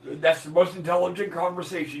 though. That's the most intelligent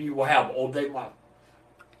conversation you will have all day long.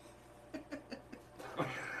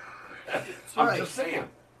 I'm just saying.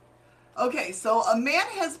 Okay, so a man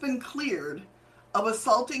has been cleared of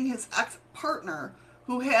assaulting his ex-partner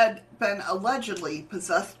who had been allegedly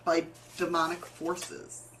possessed by demonic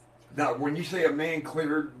forces. Now, when you say a man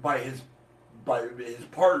cleared by his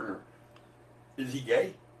partner, is he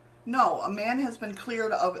gay? No, a man has been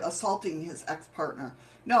cleared of assaulting his ex-partner.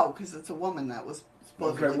 No, because it's a woman that was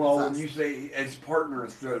supposedly Okay, well, possessed. when you say his partner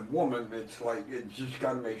instead of woman, it's like it just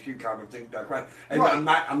kind of makes you kind of think that way. And Right.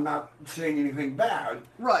 I'm not saying anything bad.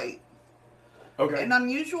 Right. Okay. An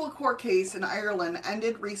unusual court case in Ireland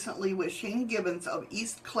ended recently with Shane Gibbons of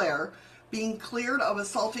East Clare being cleared of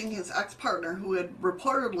assaulting his ex-partner who had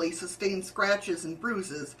reportedly sustained scratches and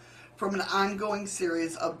bruises from an ongoing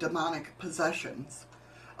series of demonic possessions.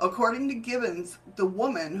 According to Gibbons, the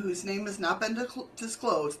woman, whose name has not been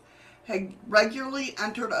disclosed, had regularly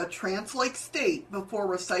entered a trance-like state before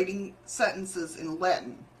reciting sentences in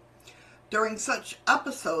Latin. During such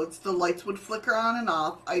episodes, the lights would flicker on and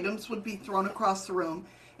off, items would be thrown across the room,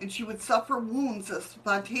 and she would suffer wounds that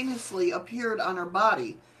spontaneously appeared on her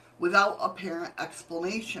body without apparent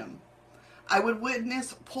explanation. I would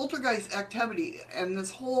witness poltergeist activity and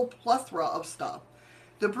this whole plethora of stuff.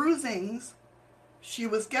 The bruisings she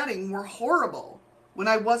was getting were horrible. When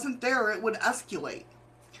I wasn't there, it would escalate.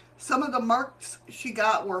 Some of the marks she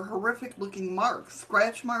got were horrific-looking marks,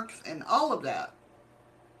 scratch marks, and all of that.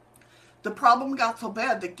 The problem got so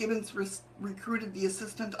bad that Gibbons recruited the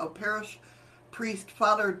assistant of parish priest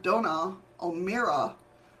Father Donna O'Meara,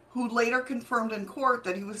 who later confirmed in court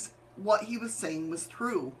that what he was saying was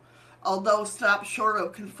true, although stopped short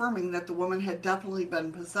of confirming that the woman had definitely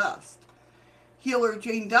been possessed. Healer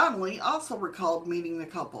Jane Donnelly also recalled meeting the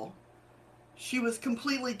couple. She was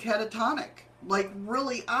completely catatonic, like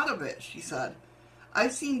really out of it, she said.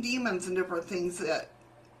 I've seen demons and different things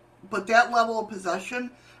but that level of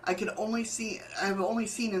possession I've only seen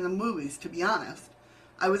in the movies, to be honest.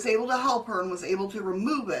 I was able to help her and was able to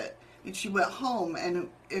remove it, and she went home, and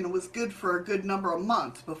it was good for a good number of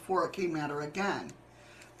months before it came at her again.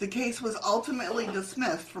 The case was ultimately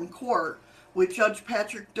dismissed from court, with Judge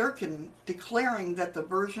Patrick Durkin declaring that the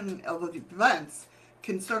version of the events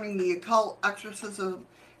concerning the occult, exorcism,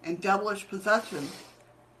 and devilish possession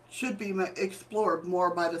should be explored more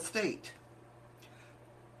by the state.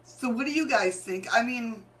 So what do you guys think? I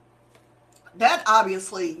mean, that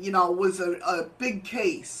obviously, was a big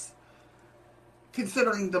case,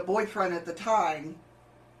 considering the boyfriend at the time.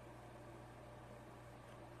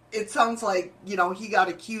 It sounds like, he got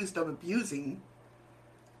accused of abusing,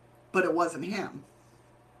 but it wasn't him.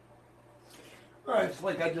 All right, it's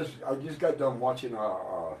like I just got done watching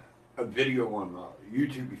a video on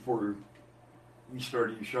YouTube before we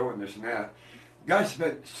started showing this and that. Guy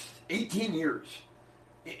spent 18 years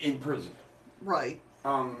in prison. Right.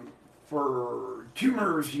 For 2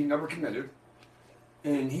 murders he never committed.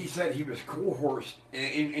 and he said he was coerced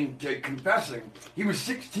into confessing. He was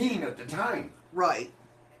 16 at the time. Right.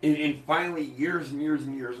 And finally, years and years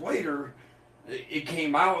and years later, it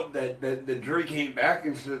came out that the jury came back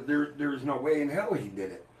and said there's no way in hell he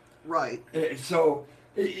did it. Right. So,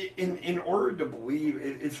 in order to believe,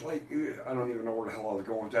 it's like, I don't even know where the hell I was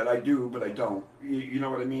going with that. I do, but I don't. You know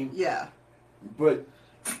what I mean? Yeah. But,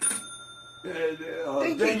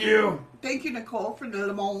 thank you. Thank you, Nicole, for the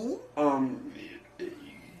lemon.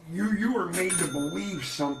 You were made to believe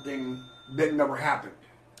something that never happened.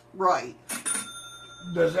 Right.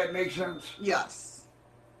 Does that make sense? Yes.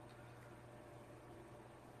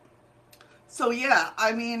 So, yeah,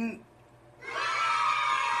 I mean,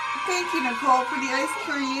 thank you, Nicole, for the ice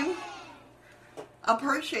cream.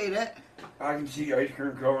 Appreciate it. I can see ice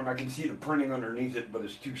cream cone. I can see the printing underneath it, but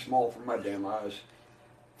it's too small for my damn eyes.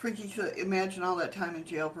 Freaky to imagine all that time in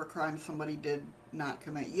jail for a crime somebody did not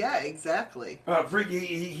commit. Yeah, exactly. Freaky,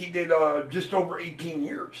 he did just over 18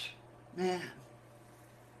 years. Man.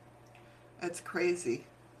 That's crazy.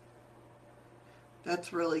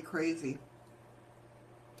 That's really crazy.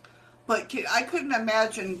 But I couldn't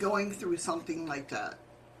imagine going through something like that.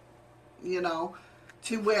 You know,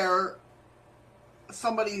 to where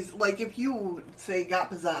somebody's, like, if you, say, got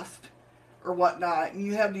possessed or whatnot, and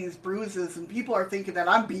you have these bruises, and people are thinking that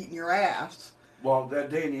I'm beating your ass. Well, that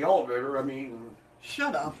day in the elevator, I mean...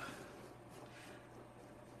 Shut up.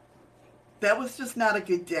 That was just not a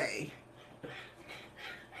good day.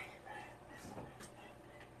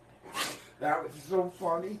 That was so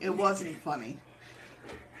funny. It wasn't funny.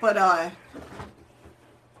 But,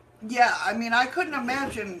 yeah, I mean, I couldn't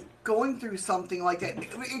imagine going through something like that.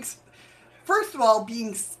 First of all,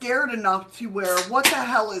 being scared enough to where, what the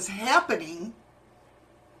hell is happening,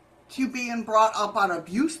 to being brought up on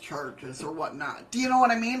abuse charges or whatnot. Do you know what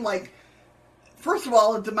I mean? Like, first of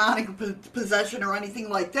all, a demonic possession or anything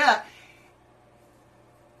like that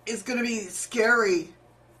is going to be scary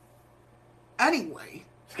anyway.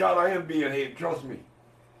 Scott, I am being hate, trust me.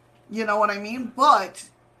 You know what I mean? But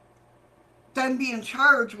then being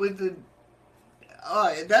charged with the...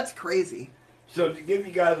 that's crazy. So to give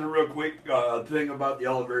you guys a real quick thing about the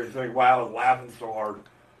elevator thing, why I was laughing so hard.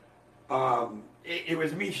 It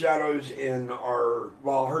was me, Shadows, and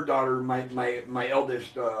her daughter, my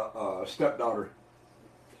eldest stepdaughter.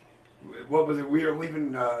 What was it? We were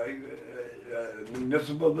leaving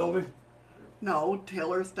municipal building? No,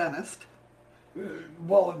 Taylor's dentist.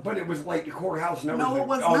 Well, but it was like the courthouse and everything. No, it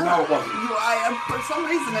was not. not. No, it wasn't. For some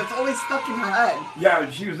reason, it's always stuck in her head. Yeah,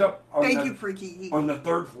 she was up on Thank you, Freaky. On the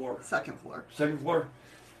third floor. Second floor. Second floor.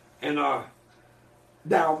 And,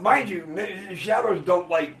 now, mind you, Shadows don't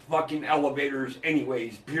like fucking elevators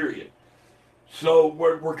anyways, period. So,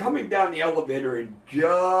 we're coming down the elevator, and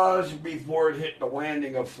just before it hit the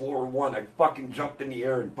landing of floor 1, I fucking jumped in the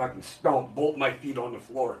air and fucking stomped both my feet on the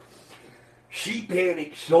floor. She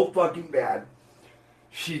panicked so fucking bad.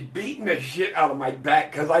 She's beating the shit out of my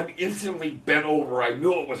back because I instantly bent over. I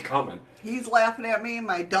knew it was coming. He's laughing at me.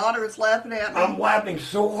 My daughter's laughing at me. I'm laughing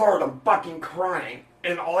so hard, I'm fucking crying.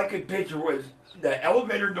 And all I could picture was the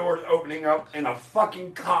elevator doors opening up and a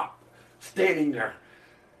fucking cop standing there.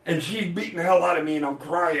 And she's beating the hell out of me and I'm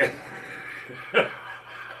crying.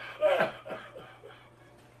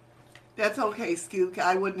 That's okay, Skook.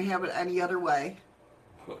 I wouldn't have it any other way.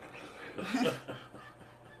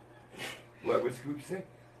 What was Scoop say?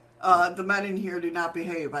 The men in here do not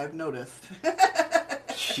behave, I've noticed.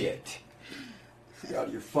 Shit. Get out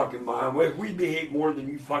of your fucking mind. We behave more than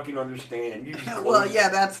you fucking understand. You just well, yeah,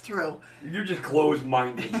 that's true. You're just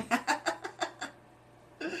closed-minded.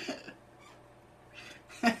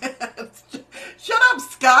 Shut up,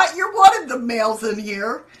 Scott. You're one of the males in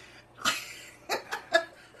here.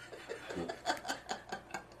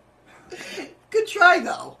 Good try,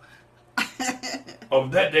 though. Oh,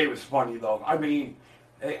 that day was funny, though. I mean,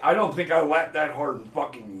 I don't think I laughed that hard in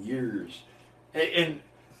fucking years. And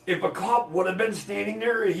if a cop would have been standing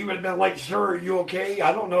there, he would have been like, sir, are you okay?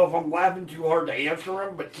 I don't know if I'm laughing too hard to answer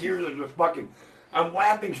him, but tears are just fucking... I'm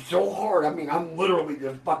laughing so hard. I mean, I'm literally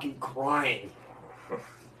just fucking crying.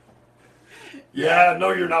 Yeah,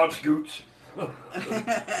 no, you're not, Scoots.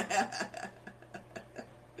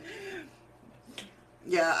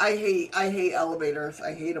 Yeah, I hate elevators.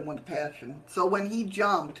 I hate them with a passion. So when he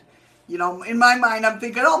jumped, you know, in my mind, I'm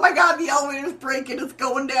thinking, oh my God, the elevator's breaking. It's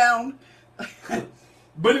going down.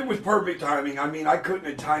 But it was perfect timing. I mean, I couldn't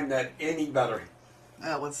have timed that any better.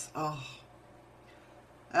 That was a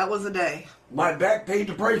day. My back paid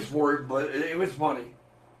the price for it, but it was funny.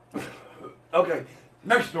 Okay,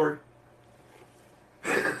 next story.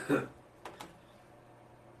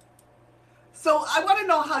 So I want to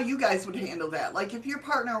know how you guys would handle that. Like if your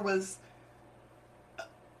partner was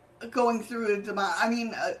going through a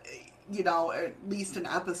at least an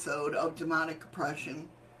episode of demonic oppression,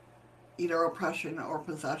 either oppression or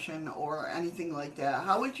possession or anything like that.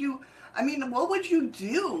 How would you? I mean, what would you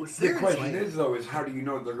do? The Seriously. question is, though, is how do you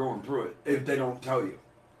know they're going through it if they don't tell you?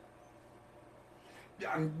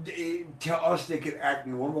 To us, they could act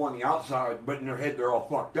normal on the outside, but in their head, they're all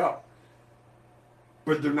fucked up.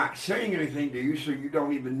 But they're not saying anything to you, so you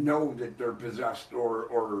don't even know that they're possessed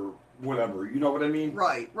or whatever. You know what I mean?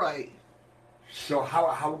 Right, right. So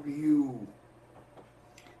how do you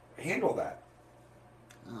handle that?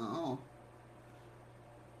 Oh.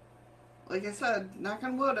 Like I said, knock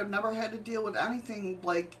on wood, I've never had to deal with anything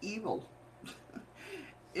like evil.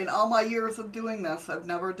 In all my years of doing this, I've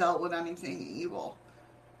never dealt with anything evil.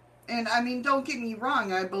 And I mean, don't get me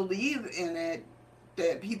wrong, I believe in it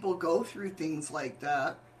that people go through things like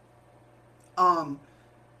that. I've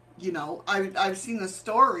seen the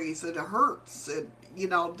stories, it hurts.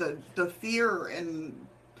 The fear and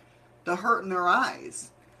the hurt in their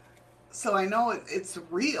eyes. So I know it's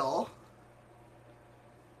real,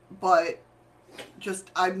 but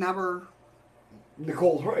just I've never.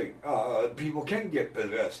 Nicole's right. People can get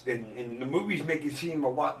possessed, and the movies make it seem a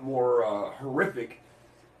lot more horrific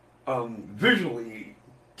visually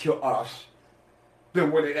to us than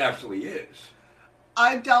what it actually is.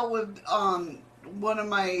 I've dealt with one of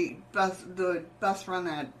my the best friend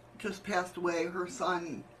that just passed away. Her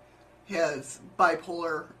son has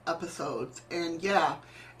bipolar episodes, and yeah,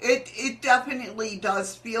 it definitely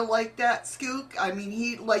does feel like that, Skook. I mean,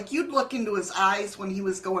 you'd look into his eyes when he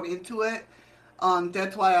was going into it.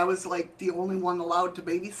 That's why I was like the only one allowed to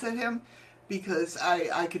babysit him, because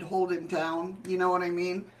I could hold him down. You know what I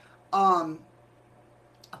mean?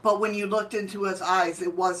 But when you looked into his eyes,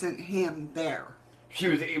 it wasn't him there. She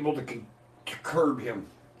was able to curb him.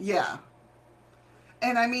 Yeah.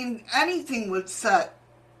 And I mean, anything would set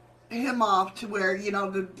him off to where,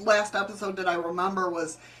 the last episode that I remember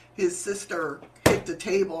was his sister hit the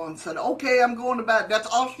table and said, "Okay, I'm going to bed." That's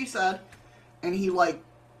all she said. And he,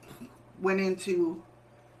 went into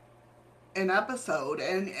an episode,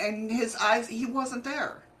 and his eyes, he wasn't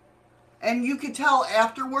there. And you could tell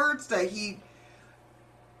afterwards that he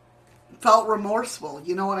felt remorseful.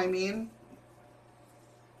 You know what I mean?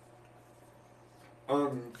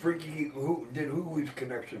 Freaky, who lose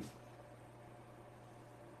connection?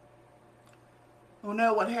 Oh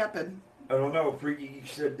no, what happened? I don't know. Freaky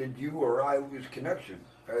said, "Did you or I lose connection?"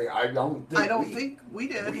 I don't think we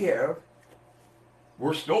did. We have.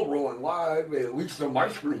 We're still rolling live. At least on my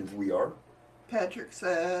screens, we are. Patrick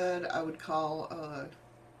said I would call a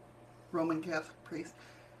Roman Catholic priest.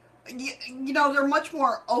 They're much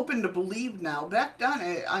more open to believe now. Back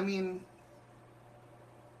then, I mean,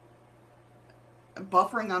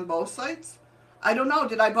 buffering on both sides? I don't know.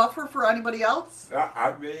 Did I buffer for anybody else?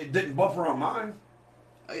 It didn't buffer on mine.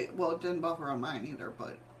 Well, it didn't buffer on mine either,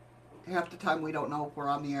 but half the time we don't know if we're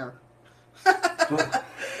on the air.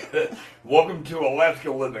 Welcome to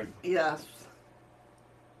Alaska living. Yes.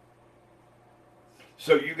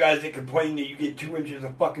 So you guys that complain that you get 2 inches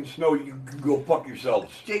of fucking snow, you can go fuck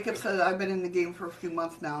yourselves. Jacob said, I've been in the game for a few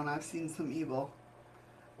months now and I've seen some evil.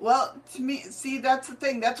 Well, to me, see, that's the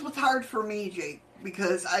thing. That's what's hard for me, Jake,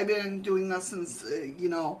 because I've been doing this since,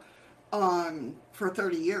 for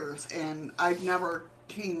 30 years, and I've never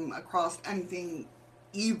came across anything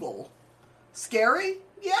evil. Scary?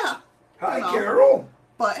 Yeah. Hi, Carol.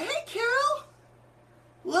 But, hey, Carol.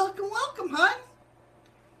 Welcome,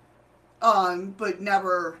 hon. But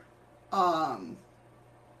never,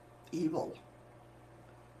 evil.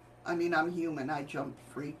 I mean, I'm human. I jump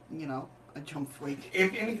freak, I jump freak.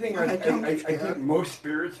 If anything, I think most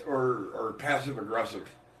spirits are passive aggressive.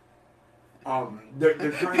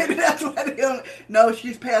 They're trying. Maybe that's why they don't. No,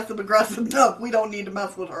 she's passive aggressive. No, we don't need to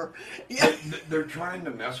mess with her. Yeah. They're trying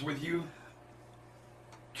to mess with you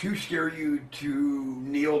to scare you to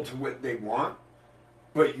kneel to what they want,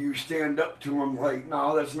 but you stand up to them like,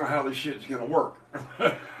 no, that's not how this shit's gonna work.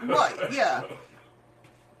 Right? Yeah.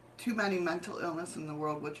 Too many mental illness in the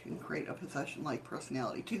world which can create a possession-like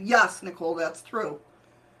personality too. Yes, Nicole, that's true.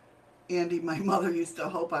 Andy, my mother used to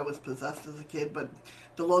hope I was possessed as a kid, but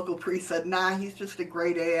the local priest said, nah, he's just a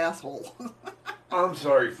grade A asshole. I'm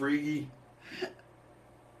sorry, Freaky.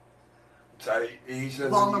 He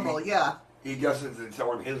says vulnerable, yeah. He guesses it's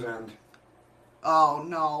on his end. Oh,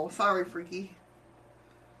 no. Sorry, Freaky.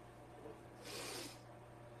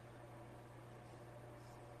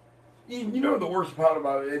 You know the worst part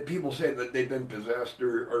about it? People say that they've been possessed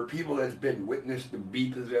or people that's been witnessed to be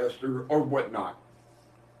possessed or whatnot.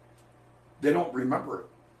 They don't remember it.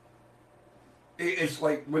 It's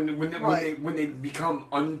like when they become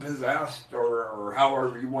unpossessed, or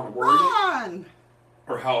however you want to word Ron!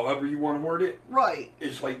 it, or however you want to word it. Right.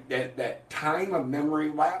 It's like that time of memory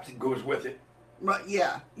lapse goes with it. Right.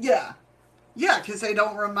 Yeah. Yeah. Yeah, because they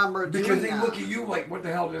don't remember doing that. Because they look at you like, what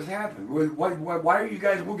the hell just happened? Why are you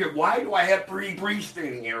guys looking? Why do I have three priests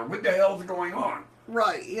standing here? What the hell's going on?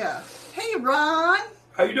 Right, yeah. Hey, Ron.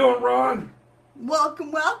 How you doing, Ron?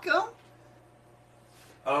 Welcome, welcome.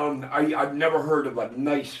 I've never heard of a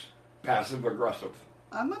nice passive-aggressive.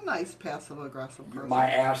 I'm a nice passive-aggressive person.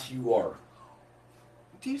 My ass you are.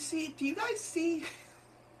 Do you guys see?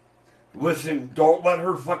 Listen, don't let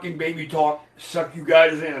her fucking baby talk suck you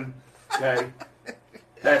guys in. Okay,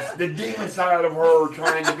 that's the demon side of her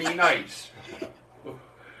trying to be nice.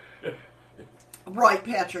 Right,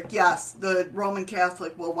 Patrick. Yes, the Roman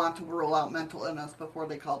Catholic will want to rule out mental illness before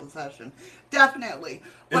they call the session. Definitely.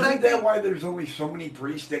 But Isn't that why there's only so many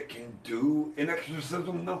priests that can do an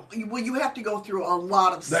exorcism, though? Well, you have to go through a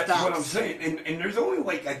lot of steps. That's what I'm saying. And there's only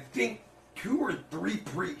like, I think, 2 or 3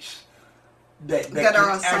 priests that can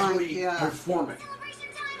are assigned, actually perform it.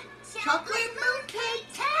 Chocolate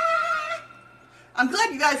mooncake time! I'm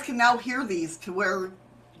glad you guys can now hear these to where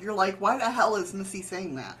you're like, why the hell is Missy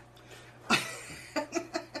saying that?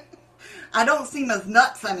 I don't seem as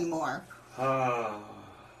nuts anymore.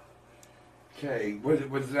 Okay,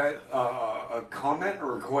 was that a comment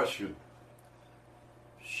or a question?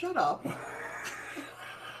 Shut up.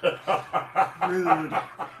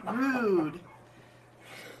 Rude.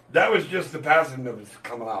 That was just the passive that was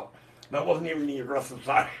coming out. That wasn't even the aggressive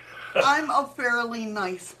side. I'm a fairly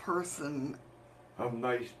nice person. I'm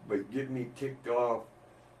nice, but get me ticked off.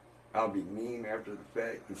 I'll be mean after the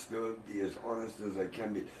fact and still be as honest as I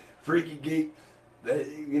can be. Freaky geek, if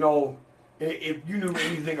you knew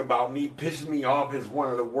anything about me, pissing me off is one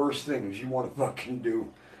of the worst things you want to fucking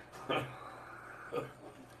do.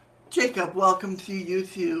 Jacob, welcome to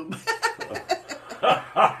YouTube.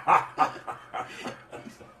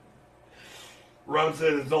 Ron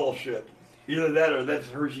said it's all shit. Either that or that's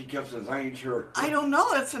Hershey Kisses. I ain't sure. I don't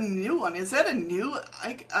know. That's a new one. Is that a new?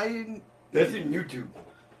 That's in YouTube.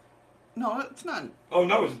 No, it's not. Oh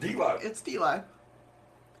no, it's D-Live. It's D-Live.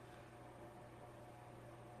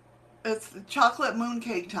 It's the chocolate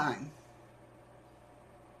mooncake time.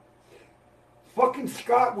 Fucking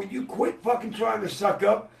Scott, would you quit fucking trying to suck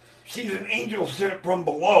up? She's an angel sent from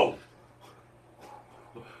below.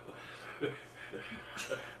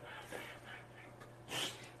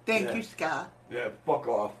 Thank you, Scott. Yeah, fuck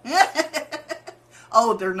off.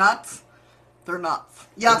 Oh, they're nuts? They're nuts.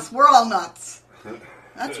 Yes, we're all nuts.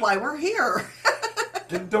 That's why we're here.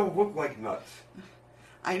 They don't look like nuts.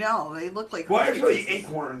 I know, they look like... Well, actually,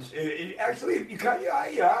 acorns. Actually, if you cut,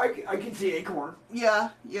 I can see acorn. Yeah,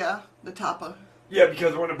 the top of... Yeah,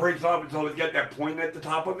 because when it breaks off, it's always got that point at the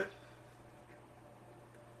top of it.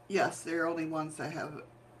 Yes, they're only ones that have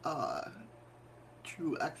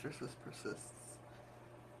true exorcist persists.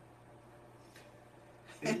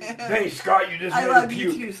 Hey, Scott, you just made her puke. I love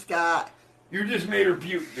you too, Scott. You just made her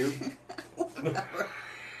puke, dude.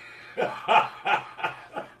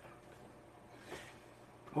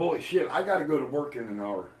 Holy shit, I gotta go to work in an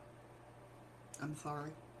hour. I'm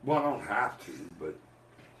sorry. Well, I don't have to, but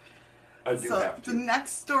I do have to. The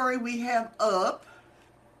next story we have up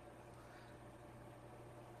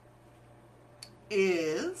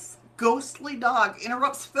is Ghostly Dog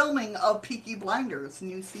interrupts filming of Peaky Blinders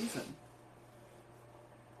new season.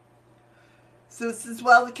 So this is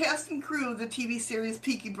while the cast and crew of the TV series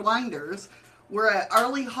Peaky Blinders were at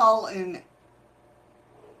Arley Hall in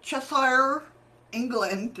Cheshire,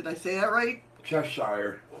 England. Did I say that right?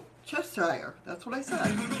 Cheshire. Cheshire. That's what I said.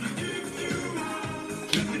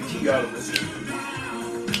 Keep the T out of this.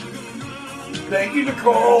 Thank you,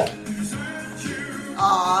 Nicole.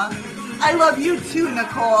 Aw. I love you too,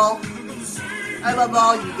 Nicole. I love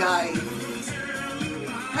all you guys.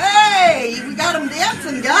 Hey, we got him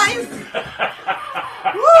dancing, guys.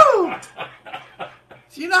 Woo!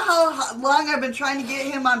 Do you know how long I've been trying to get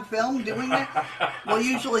him on film doing that? Well,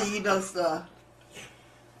 usually he does the...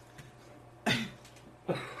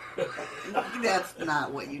 That's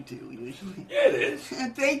not what you do, usually. Yeah, it is.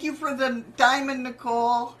 And thank you for the diamond,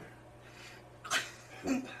 Nicole.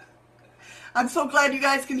 I'm so glad you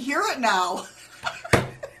guys can hear it now.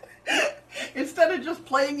 Instead of just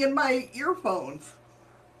playing in my earphones.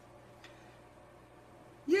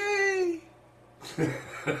 Yay!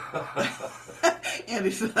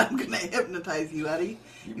 Andy said, I'm going to hypnotize you, Eddie.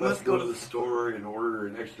 You must go to the store and order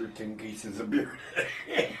an extra 10 cases of beer.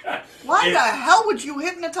 Why the hell would you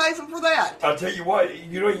hypnotize him for that? I'll tell you what,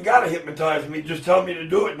 you got to hypnotize me. Just tell me to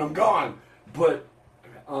do it and I'm gone. But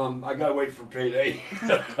I gotta wait for payday.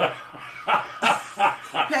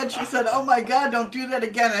 And she said, "Oh my God, don't do that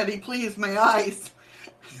again, Eddie. Please, my eyes."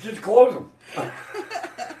 Just close them.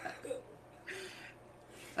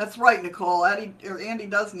 That's right, Nicole. Andy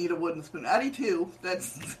does need a wooden spoon. Eddie too.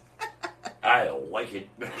 That's. I like it.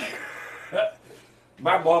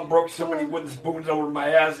 My mom broke so many wooden spoons over my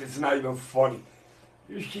ass. It's not even funny.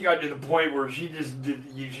 She got to the point where she just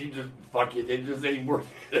fuck it. It just ain't worth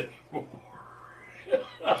it anymore.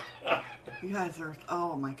 You guys are.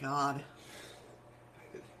 Oh my God.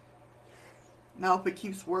 Now, if it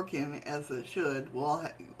keeps working as it should,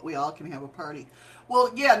 we all can have a party.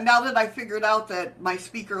 Well, yeah, now that I figured out that my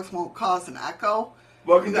speakers won't cause an echo.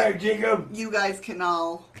 Welcome back, Jacob. You guys can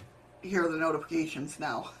all hear the notifications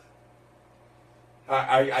now.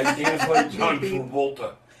 I dance like John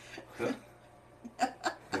Travolta.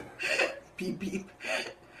 Beep, beep.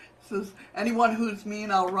 Says, anyone who's mean,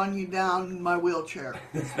 I'll run you down in my wheelchair.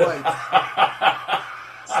 That's right.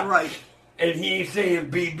 That's right. And he ain't saying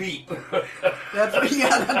beep beep.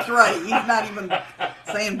 That's right. He's not even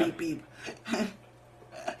saying beep beep.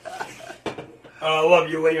 I love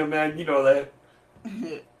you, Liam, man. You know that.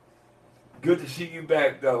 Good to see you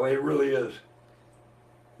back, though. It really is.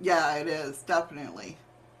 Yeah, it is. Definitely.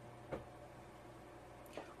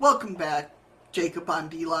 Welcome back, Jacob on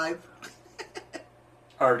D-Live.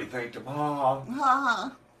 I already thanked him.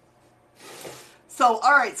 So,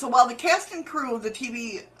 all right. So while the cast and crew of the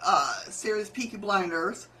TV series Peaky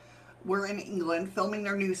Blinders were in England filming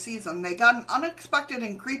their new season, they got an unexpected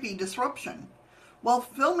and creepy disruption. While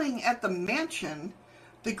filming at the mansion,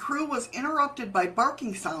 the crew was interrupted by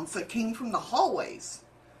barking sounds that came from the hallways.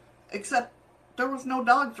 Except there was no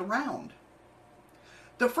dogs around.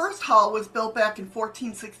 The first hall was built back in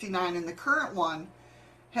 1469, and the current one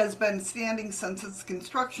has been standing since its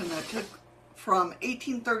construction that took from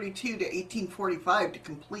 1832 to 1845 to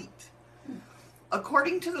complete.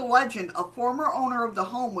 According to the legend, a former owner of the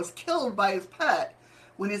home was killed by his pet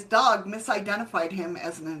when his dog misidentified him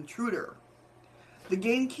as an intruder. The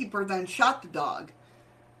gamekeeper then shot the dog.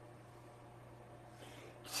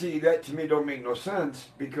 See, that to me don't make no sense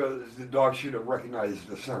because the dog should have recognized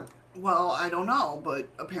the scent. Well, I don't know, but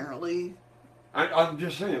apparently... I'm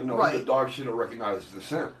just saying, no, right. The dog should have recognized the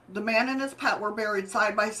scent. The man and his pet were buried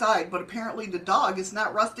side by side, but apparently the dog is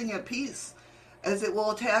not resting at peace, as it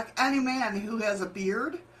will attack any man who has a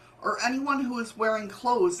beard or anyone who is wearing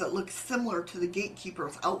clothes that look similar to the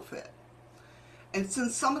gatekeeper's outfit. And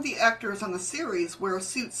since some of the actors on the series wear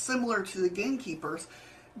suits similar to the gamekeepers,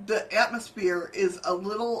 the atmosphere is a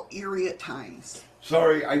little eerie at times.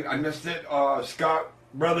 Sorry, I missed it. Scott,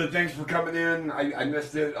 brother, thanks for coming in. I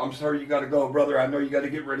missed it. I'm sorry you got to go, brother. I know you got to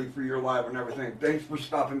get ready for your live and everything. Thanks for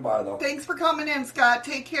stopping by, though. Thanks for coming in, Scott.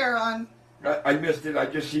 Take care, hon. I missed it. I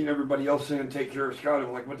just seen everybody else saying take care of Scott.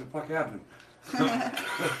 I'm like, what the fuck happened?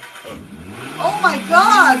 Oh, my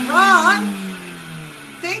God, Ron.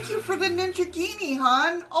 Thank you for the Ninja Genie,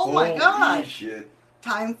 hon. Oh, my God. Shit.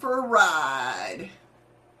 Time for a ride.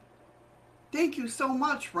 Thank you so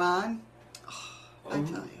much, Ron. Oh, I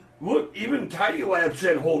tell you. Look, even Tidy Lad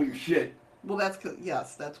said, holy shit. Well,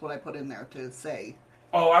 yes, that's what I put in there to say.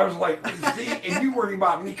 Oh, I was like, see, and you worry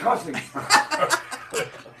about me cussing.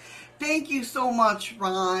 Thank you so much,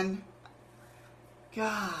 Ron.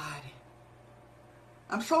 God.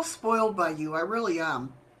 I'm so spoiled by you. I really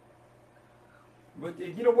am. But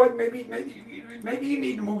you know what? Maybe you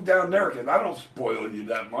need to move down there because I don't spoil you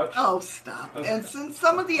that much. Oh, stop. And since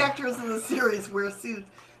some of the actors in the series wear suits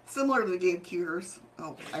similar to the gamekeepers,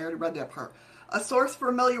 oh, I already read that part. A source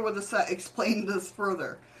familiar with the set explained this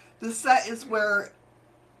further. The set is where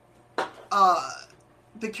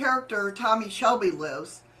the character Tommy Shelby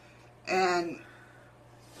lives, and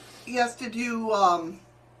he has to do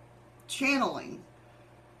channeling.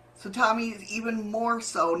 So Tommy is even more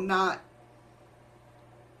so not...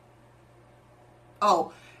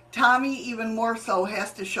 Oh, Tommy even more so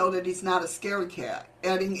has to show that he's not a scaredy cat.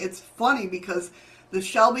 Adding, it's funny because the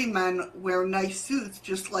Shelby men wear nice suits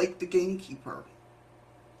just like the gamekeeper.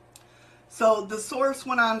 So the source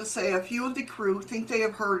went on to say a few of the crew think they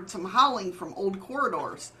have heard some howling from old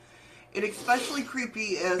corridors. It's especially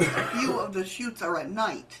creepy as a few of the shoots are at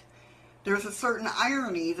night. There's a certain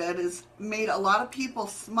irony that has made a lot of people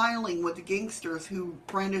smiling with the gangsters who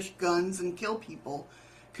brandish guns and kill people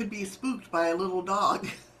could be spooked by a little dog.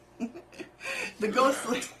 The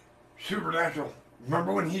ghostly... Supernatural.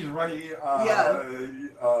 Remember when he's running,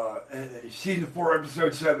 season 4,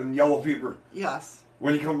 episode 7, Yellow Fever? Yes.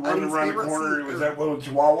 When he comes running around the corner and it was that little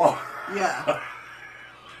chihuahua? Yeah.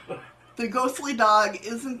 The ghostly dog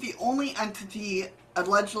isn't the only entity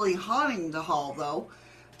allegedly haunting the hall, though.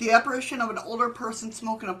 The apparition of an older person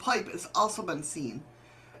smoking a pipe has also been seen.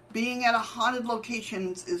 Being at a haunted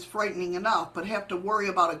location is frightening enough, but have to worry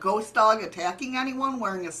about a ghost dog attacking anyone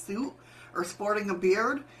wearing a suit or sporting a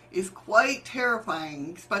beard is quite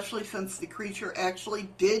terrifying, especially since the creature actually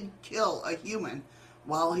did kill a human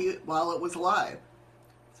while it was alive.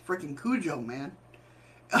 It's freaking Cujo, man.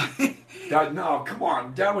 No, come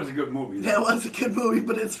on, that was a good movie. That was a good movie,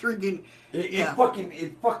 but it's freaking...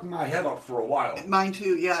 It fucked my head up for a while. Mine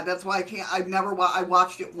too, yeah. That's why I can't... I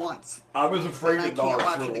watched it once. I was afraid of dogs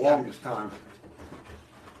for the longest time.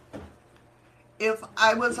 If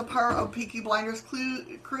I was a part of Peaky Blinders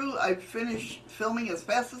crew, I'd finish filming as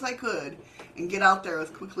fast as I could and get out of there as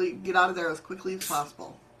quickly as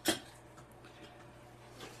possible.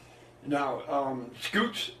 Now,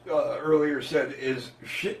 Scoots earlier said, is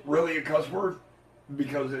shit really a cuss word?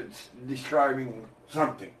 Because it's describing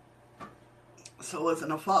something. So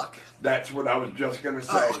isn't a fuck. That's what I was just going to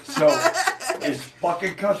say. Oh. So, it's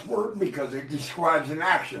fucking cuss word because it describes an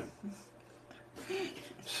action.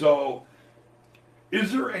 So,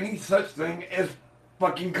 is there any such thing as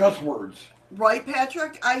fucking cuss words? Right,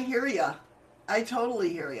 Patrick? I hear ya. I totally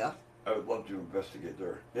hear ya. I would love to investigate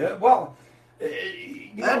there. Yeah, well...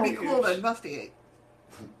 That'd be cool to investigate.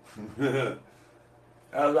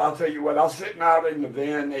 I'll tell you what, I was sitting out in the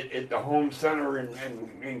van at the home center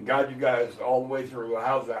and guide you guys all the way through.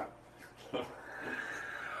 How's that?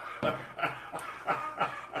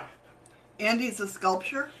 Andy's a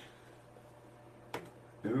sculpture?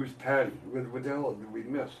 Who's Patty? What the hell did we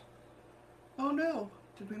miss? Oh no.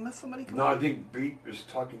 Did we miss somebody? No, I think Beat is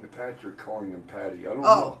talking to Patrick, calling him Patty. I don't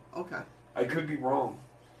know. Oh, okay. I could be wrong.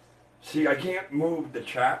 See, I can't move the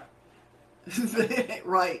chat.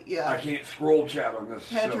 Right, yeah. I can't scroll chat on this.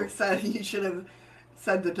 Patrick said you should have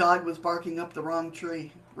said the dog was barking up the wrong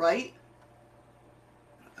tree, right?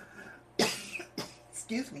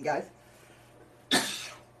 Excuse me, guys.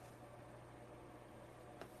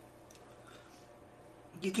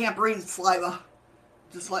 You can't breathe saliva.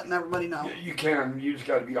 Just letting everybody know. You can. You just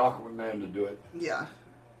got to be Aquaman to do it. Yeah.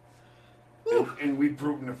 And we've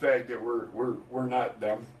proven the fact that we're not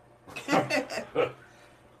them.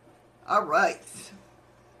 All right.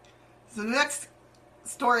 So the next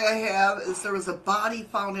story I have is there was a body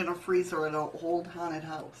found in a freezer at an old haunted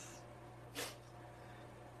house.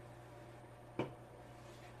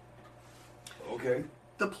 Okay.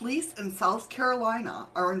 The police in South Carolina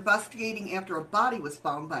are investigating after a body was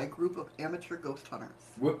found by a group of amateur ghost hunters.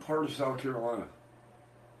 What part of South Carolina?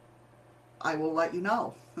 I will let you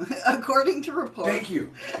know. According to reports, thank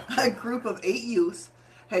you. A group of 8 youths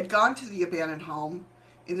had gone to the abandoned home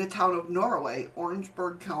in the town of Norway,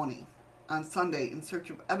 Orangeburg County, on Sunday in search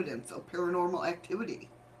of evidence of paranormal activity.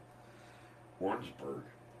 Orangeburg?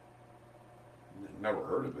 Never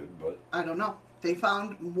heard of it, but... I don't know. They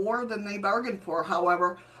found more than they bargained for.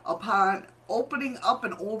 However, upon opening up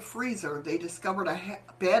an old freezer, they discovered a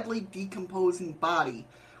badly decomposing body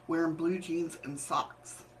wearing blue jeans and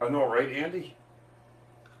socks. I know, right, Andy?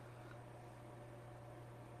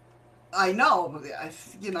 I know,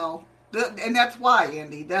 you know, and that's why,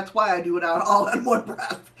 Andy. That's why I do it out all in one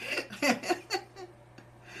breath.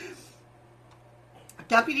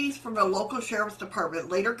 Deputies from the local sheriff's department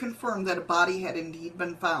later confirmed that a body had indeed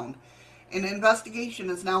been found. An investigation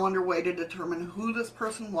is now underway to determine who this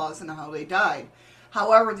person was and how they died.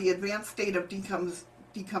 However, the advanced state of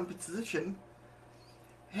decomposition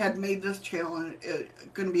had made this challenge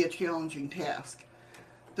going to be a challenging task.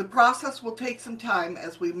 The process will take some time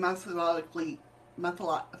as we methodologically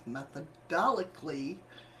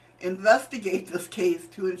investigate this case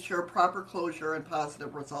to ensure proper closure and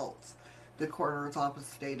positive results, the coroner's office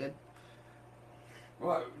stated.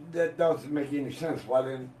 Well, that doesn't make any sense. Why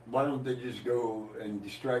don't they just go and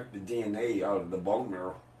extract the DNA out of the bone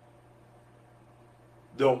marrow?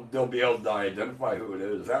 They'll be able to identify who it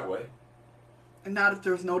is that way. And not if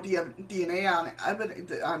there's no DNA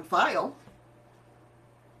on file.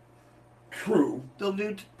 True.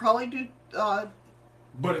 They'll probably do.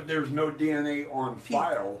 But if there's no DNA on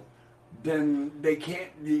file, then they can't.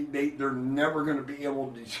 They're never going to be able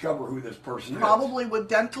to discover who this person is. Probably with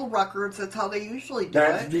dental records. That's how they usually do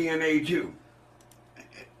That's it. DNA too.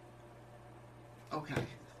 Okay.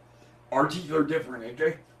 Our teeth are different, ain't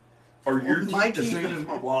they? Are your my teeth the same as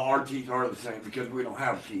mine? Well, our teeth are the same because we don't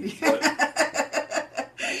have teeth. But,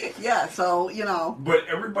 yeah, so, you know. But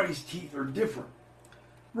everybody's teeth are different.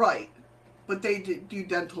 Right. But they do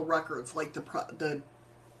dental records, like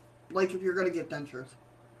like if you're going to get dentures.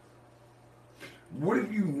 What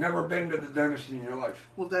if you've never been to the dentist in your life?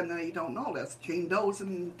 Well, then you don't know. That's Jane Doe's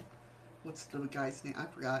and What's the guy's name? I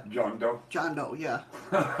forgot. John Doe. John Doe, yeah.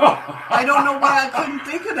 I don't know why I couldn't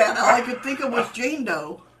think of that. All I could think of was Jane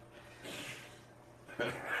Doe.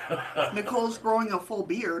 Nicole's growing a full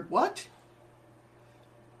beard. What?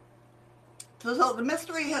 So the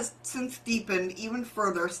mystery has since deepened even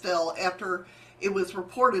further still after it was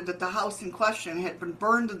reported that the house in question had been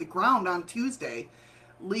burned to the ground on Tuesday,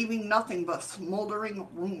 leaving nothing but smoldering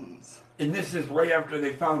ruins. And this is right after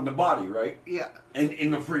they found the body, right? Yeah.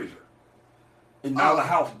 In the freezer. And now the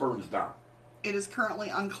house burns down. It is currently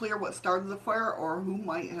unclear what started the fire or who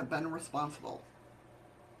might have been responsible.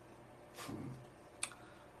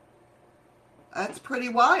 That's pretty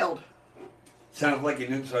wild. Sounds like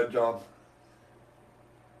an inside job.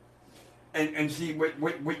 And see,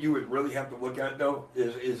 what you would really have to look at, though,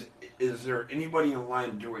 is there anybody in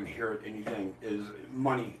line to inherit anything? Is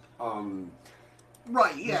money.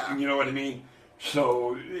 Right, yeah. You know what I mean?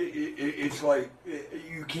 So it's like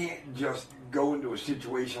you can't just go into a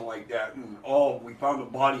situation like that and, oh, we found a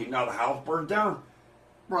body and now the house burned down.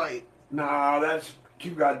 Right. Nah, that's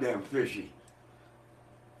too goddamn fishy.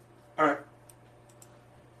 All right.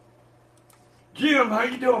 Jim, how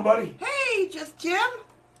you doing, buddy? Hey, just Jim.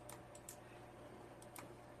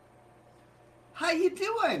 How you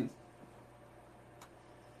doing?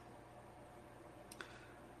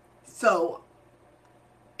 So,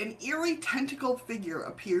 an eerie tentacle figure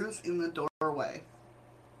appears in the doorway.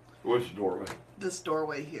 Which doorway? This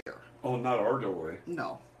doorway here. Oh, not our doorway.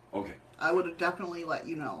 No. Okay. I would have definitely let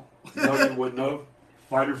you know. No, you wouldn't have.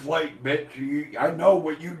 Fight or flight, bitch. I know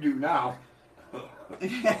what you do now.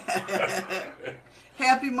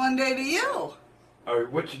 Happy Monday to you. All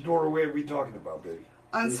right, which doorway are we talking about, baby?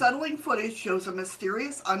 Unsettling footage shows a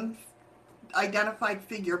mysterious, unidentified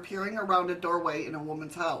figure peering around a doorway in a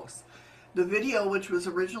woman's house. The video, which was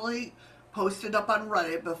originally posted up on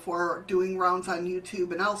Reddit before doing rounds on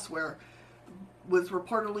YouTube and elsewhere, was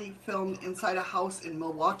reportedly filmed inside a house in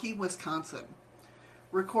Milwaukee, Wisconsin.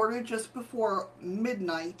 Recorded just before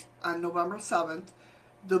midnight on November 7th,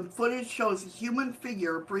 the footage shows a human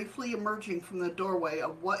figure briefly emerging from the doorway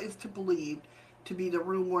of what is believed to be the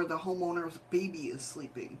room where the homeowner's baby is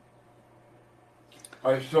sleeping.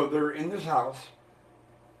 All right, so they're in this house,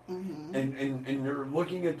 Mm-hmm. and you're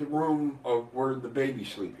looking at the room of where the baby's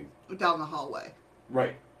sleeping. Down the hallway.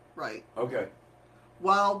 Right. Right. Okay.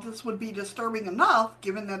 While this would be disturbing enough,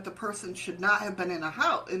 given that the person should not have been in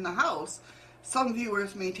the house, some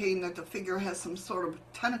viewers maintain that the figure has some sort of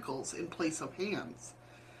tentacles in place of hands.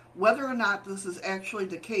 Whether or not this is actually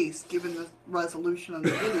the case, given the resolution of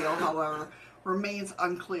the video, however, remains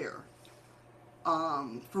unclear.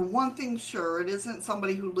 For one thing sure, it isn't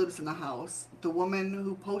somebody who lives in the house. The woman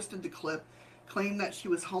who posted the clip claimed that she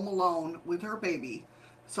was home alone with her baby.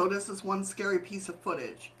 So this is one scary piece of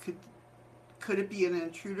footage. Could it be an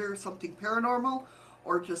intruder, something paranormal,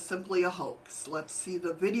 or just simply a hoax? Let's see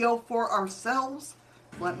the video for ourselves.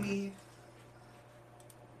 Let me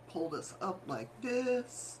pull this up like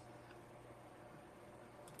this.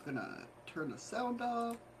 I'm gonna turn the sound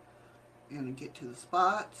off and get to the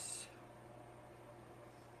spots.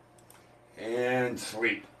 And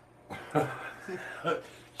sleep.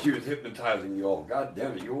 She was hypnotizing you all. God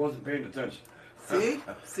damn it, you wasn't paying attention. See?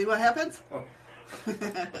 See what happens? Let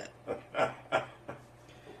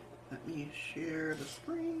me share the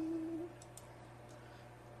screen.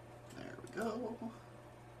 There we go.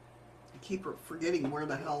 I keep forgetting where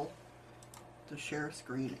the hell the share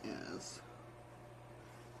screen is.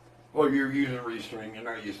 Well, you're using Restream. You're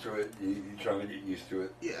not used to it. You're trying to get used to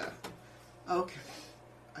it. Yeah. Okay.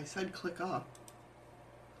 I said click off.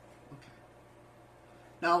 Okay.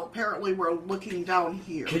 Now, apparently we're looking down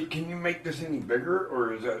here. Can you make this any bigger,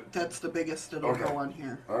 or is that... That's the biggest it'll go on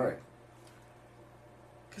here. All right.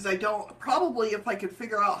 Because I don't... Probably if I could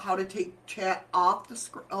figure out how to take chat off the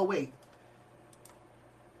screen... Oh, wait.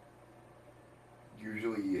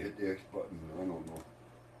 Usually you hit the X button. I don't know.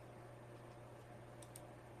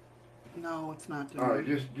 No, it's not doing All right,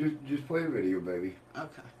 just play the video, baby.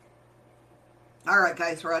 Okay. All right,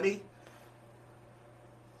 guys, ready?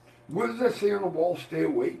 What does that say on the wall? Stay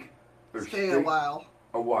awake? Or Stay a while.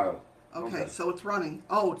 A while. Okay, so it's running.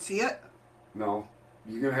 Oh, see it? No.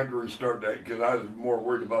 You're going to have to restart that because I was more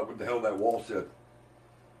worried about what the hell that wall said.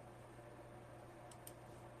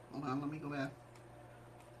 Hold on, let me go back.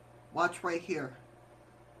 Watch right here.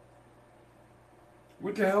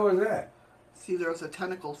 What the hell is that? See, there's a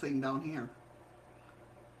tentacle thing down here.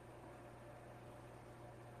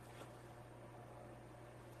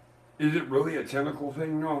 Is it really a tentacle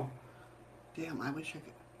thing? No. Damn, I wish I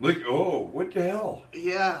could... Look, oh, what the hell?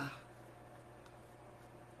 Yeah.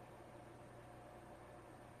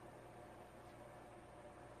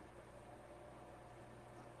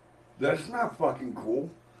 That's not fucking cool.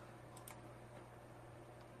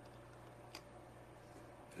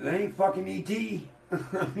 That ain't fucking E.T.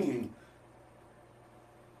 I mean...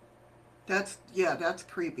 That's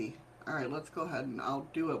creepy. Alright, let's go ahead and I'll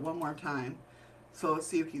do it one more time. So let's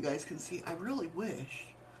see if you guys can see. I really wish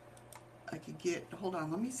I could get, hold on,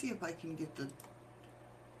 let me see if I can get the...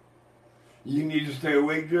 You need to stay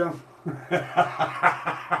awake, Joe?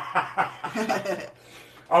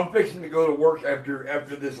 I'm fixing to go to work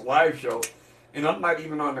after this live show, and I'm not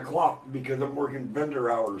even on the clock because I'm working vendor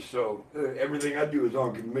hours, so everything I do is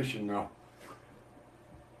on commission now.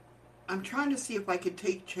 I'm trying to see if I could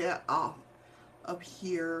take chat off up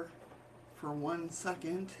here for 1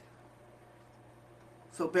 second.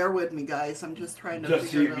 So bear with me, guys. I'm just trying to just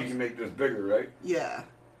see figure if it you out. can make this bigger, right? Yeah.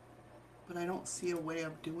 But I don't see a way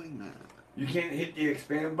of doing that. You can't hit the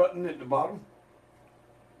expand button at the bottom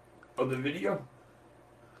of the video?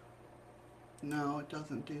 No, it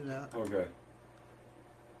doesn't do that. Okay.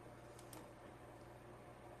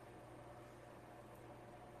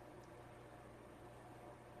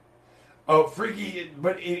 Oh, freaky,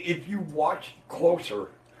 but if you watch closer...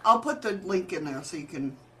 I'll put the link in there so you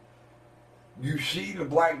can... You see the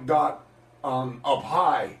black dot up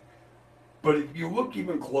high, but if you look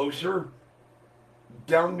even closer,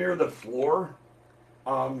 down near the floor,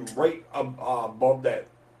 right above that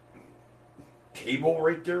table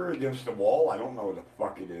right there against the wall, I don't know what the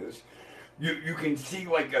fuck it is, you can see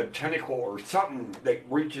like a tentacle or something that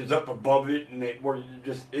reaches up above it, and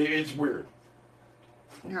it's weird.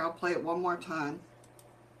 Here, I'll play it one more time.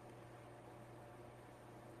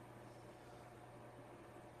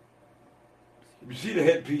 You see the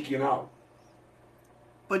head peeking out.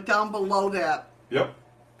 But down below that... Yep.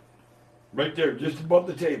 Right there, just above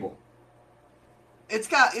the table.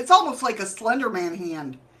 It's almost like a Slender Man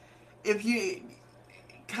hand. If you...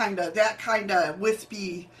 that kind of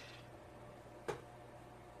wispy...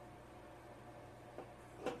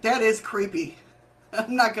 That is creepy.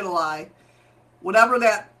 I'm not going to lie. Whatever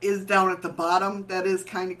that is down at the bottom, that is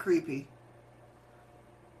kind of creepy.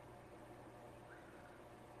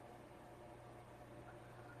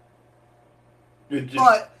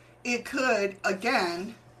 But it could,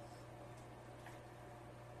 again,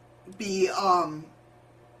 be, oh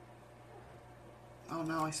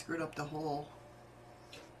no, I screwed up the hole.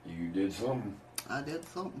 You did something. I did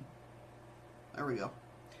something. There we go.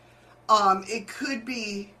 It could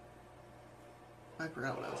be, I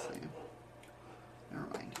forgot what I was saying. Never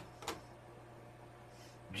mind.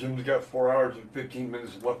 Jim's got 4 hours and 15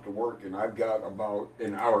 minutes left to work, and I've got about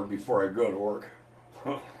an hour before I go to work.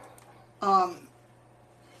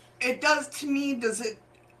 It does to me. Does it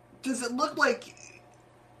look like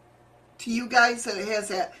to you guys that it has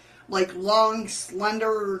that like long,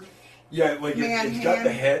 slender? Yeah, like it's got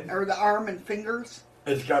the head or the arm and fingers.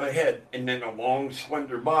 It's got a head and then a long,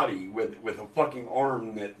 slender body with a fucking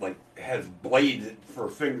arm that like has blades for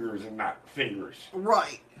fingers and not fingers.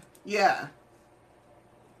 Right. Yeah.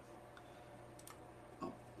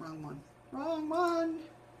 Oh, wrong one. Wrong one.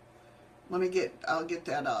 I'll get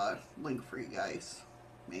that link for you guys.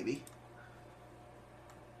 Maybe.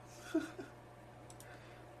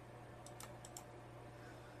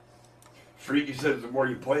 Freaky says the more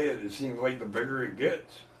you play it, it seems like the bigger it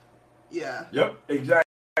gets. Yeah. Yep,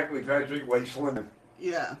 exactly, Patrick, like Slender.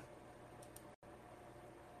 Yeah.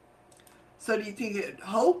 So do you think it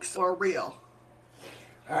hoax or real?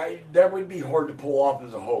 That would be hard to pull off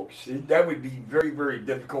as a hoax. That would be very, very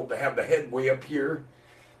difficult to have the head way up here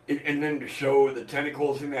and then to show the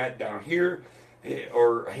tentacles and that down here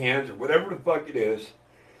or hands or whatever the fuck it is.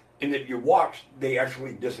 And if you watch, they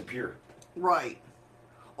actually disappear. Right.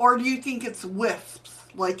 Or do you think it's wisps,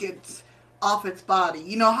 like it's off its body?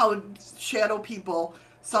 You know how shadow people,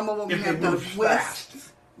 some of them have those wisps?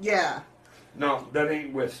 Fast. Yeah. No, that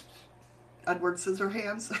ain't wisps. Edward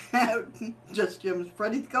Scissorhands? Just Jim's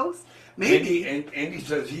Freddy's ghost? Maybe. Andy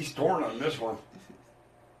says he's torn on this one.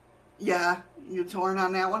 Yeah, you're torn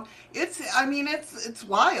on that one. It's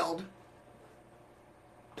wild.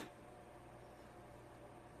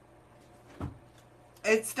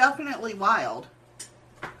 It's definitely wild.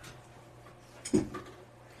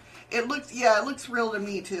 It looks real to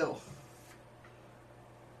me too.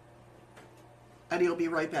 And he'll be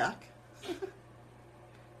right back.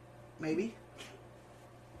 Maybe.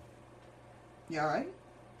 You alright?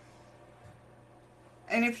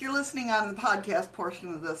 And if you're listening on the podcast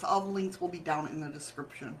portion of this, all the links will be down in the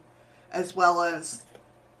description, as well as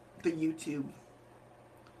the YouTube.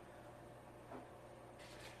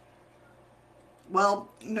 Well,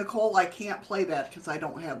 Nicole, I can't play that because I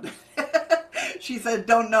don't have that. She said,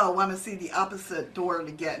 don't know, want to see the opposite door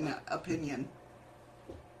to get an opinion.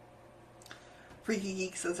 Freaky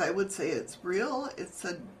Geek says, I would say it's real.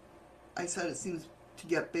 I said it seems to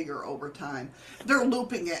get bigger over time. They're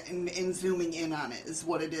looping it and zooming in on it is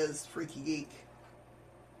what it is, Freaky Geek.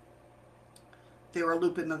 They were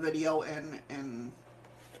looping the video and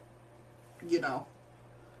you know,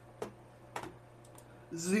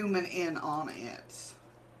 zooming in on it.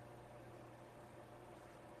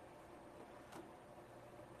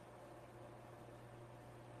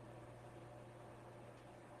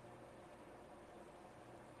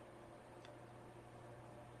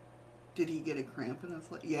 Did he get a cramp in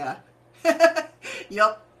his leg? Yeah.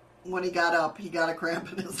 Yep. When he got up, he got a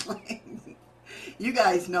cramp in his leg. You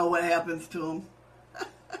guys know what happens to him.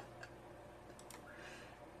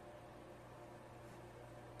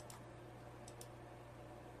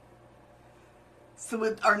 So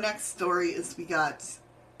with our next story is we got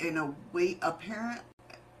an apparent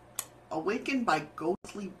awakened by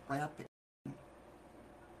ghostly rapping.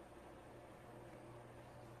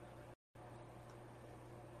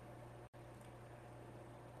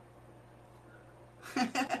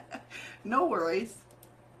 No worries.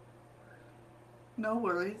 No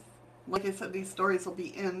worries. Like I said, these stories will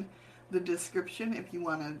be in the description if you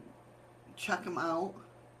want to check them out.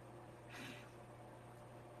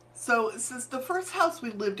 So it says the first house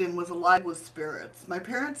we lived in was alive with spirits. My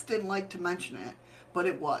parents didn't like to mention it, but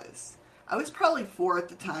it was. I was probably 4 at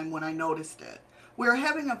the time when I noticed it. We were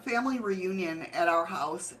having a family reunion at our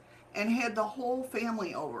house and had the whole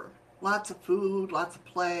family over. Lots of food, lots of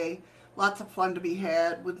play, lots of fun to be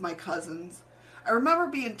had with my cousins. I remember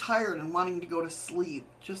being tired and wanting to go to sleep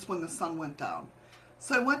just when the sun went down.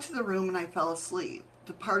 So I went to the room and I fell asleep.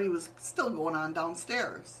 The party was still going on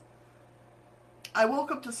downstairs. I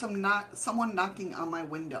woke up to someone knocking on my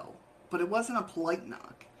window, but it wasn't a polite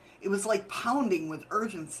knock. It was like pounding with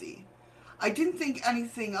urgency. I didn't think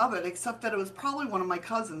anything of it except that it was probably one of my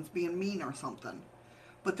cousins being mean or something.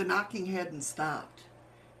 But the knocking hadn't stopped.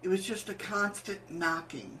 It was just a constant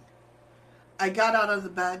knocking. I got out of the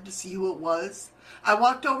bed to see who it was. I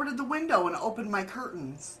walked over to the window and opened my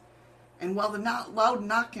curtains. And while the loud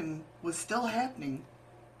knocking was still happening,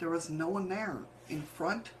 there was no one there in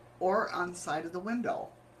front or on the side of the window.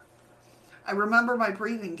 I remember my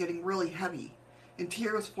breathing getting really heavy and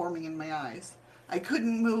tears forming in my eyes. I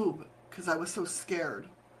couldn't move because I was so scared.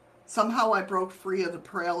 Somehow I broke free of the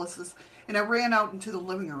paralysis and I ran out into the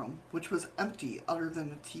living room, which was empty other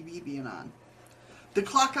than the TV being on. The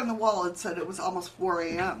clock on the wall had said it was almost 4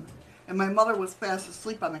 a.m. and my mother was fast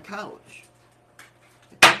asleep on the couch.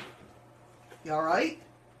 You alright?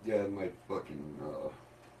 Yeah, my fucking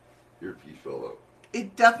earpiece fell out.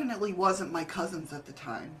 It definitely wasn't my cousins at the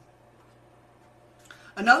time.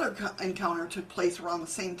 Another encounter took place around the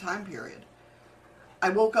same time period. I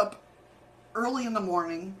woke up early in the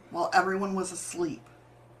morning while everyone was asleep.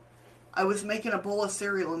 I was making a bowl of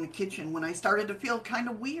cereal in the kitchen when I started to feel kind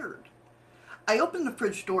of weird. I opened the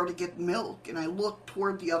fridge door to get milk and I looked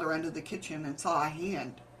toward the other end of the kitchen and saw a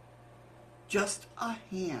hand. Just a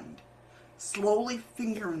hand. Slowly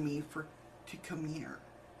fingering me to come here.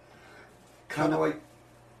 Kind of like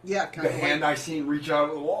the hand I seen reach out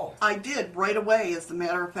of the wall. I did right away, as a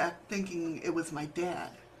matter of fact, thinking it was my dad.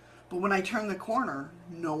 But when I turned the corner,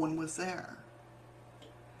 no one was there.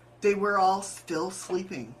 They were all still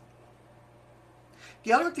sleeping.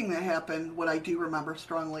 The other thing that happened, what I do remember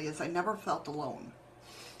strongly, is I never felt alone.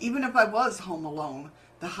 Even if I was home alone,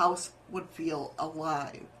 the house would feel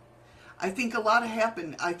alive. I think a lot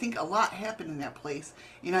happened in that place,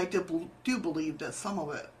 and I do believe that some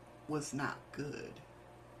of it was not good.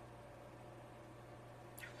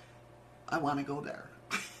 I want to go there.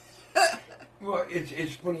 Well,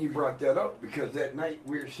 it's funny you brought that up, because that night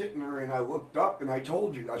we were sitting there and I looked up and I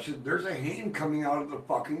told you, I said, there's a hand coming out of the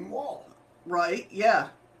fucking wall. Right, yeah,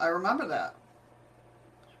 I remember that.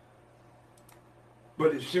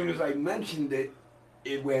 But as soon as I mentioned it,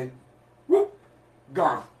 it went, whoop,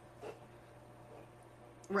 gone.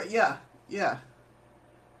 Right, yeah, yeah.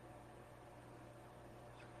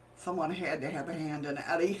 Someone had to have a hand in it,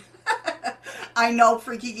 Eddie. I know,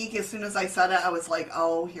 Freaky Geek, as soon as I said it, I was like,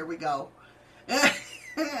 oh, here we go.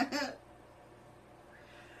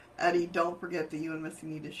 Eddie, don't forget that you and Missy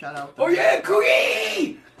need to shout out. Oh, yeah,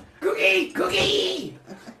 Cookie! Cookie! Cookie!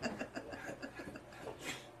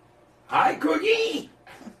 Hi, Cookie!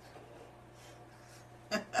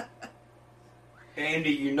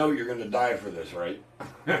 Andy, you know you're going to die for this, right?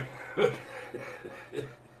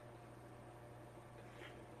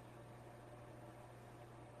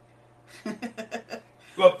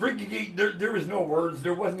 Well, Freaky Geek, there was no words.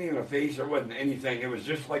 There wasn't even a face. There wasn't anything. It was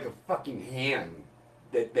just like a fucking hand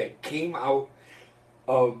that came out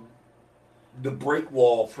of the break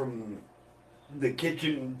wall from the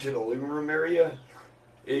kitchen to the living room area,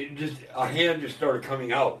 a hand just started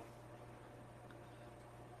coming out.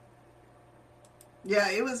 Yeah,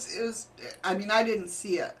 it was, I mean, I didn't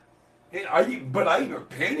see it. But I even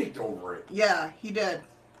panicked over it. Yeah, he did.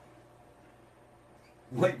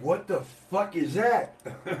 Like, what the fuck is that?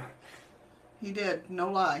 He did,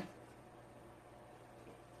 no lie.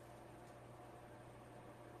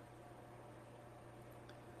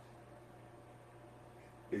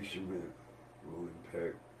 Instrument will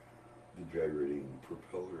impact the gyrating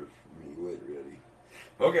propellers from the ready.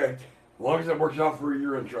 Okay, as long as that works out for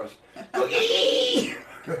your interest. Cookie!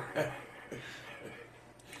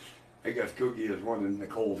 I guess Cookie is one of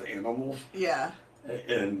Nicole's animals. Yeah.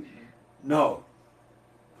 And no,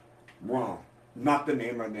 wrong. Not the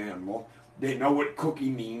name of the animal. They know what cookie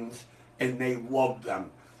means, and they love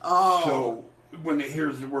them. Oh. So when they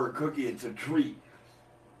hear the word cookie, it's a treat.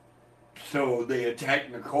 So they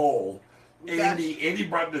attacked Nicole. Andy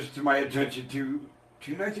brought this to my attention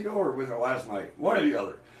two nights ago, or was it last night? One or the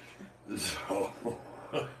other. So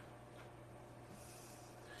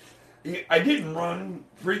I didn't run,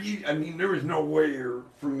 freaky. I mean, there was no way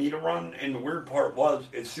for me to run, and the weird part was,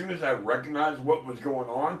 as soon as I recognized what was going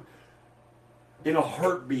on, in a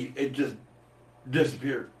heartbeat, it just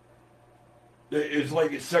disappeared. It's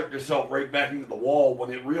like it sucked itself right back into the wall when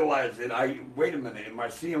it realized that wait a minute, am I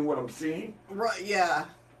seeing what I'm seeing? Right, yeah.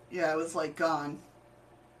 Yeah, it was like gone.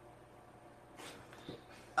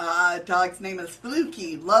 Dog's name is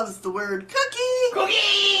Fluky. Loves the word cookie.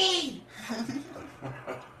 Cookie!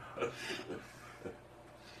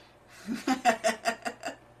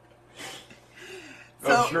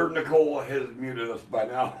 I'm sure Nicole has muted us by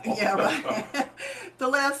now. Yeah, right. The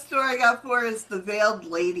last story I got for is The Veiled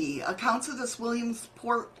Lady. Accounts of this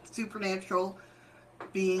Williamsport supernatural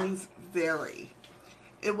beings vary.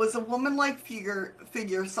 It was a woman-like figure,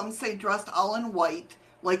 some say dressed all in white,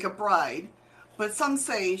 like a bride, but some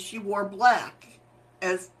say she wore black,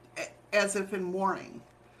 as if in mourning.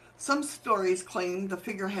 Some stories claim the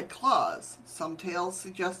figure had claws. Some tales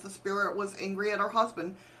suggest the spirit was angry at her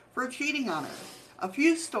husband for cheating on her. A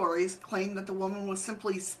few stories claim that the woman was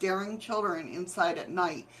simply scaring children inside at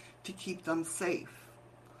night to keep them safe.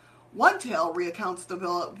 One tale recounts the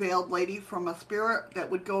veiled lady from a spirit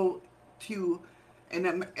that would go to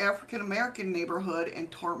an African-American neighborhood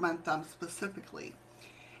and torment them specifically.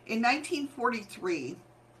 In 1943,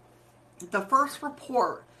 the first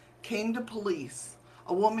report came to police.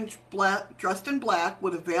 A woman dressed in black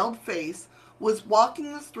with a veiled face was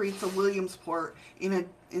walking the streets of Williamsport in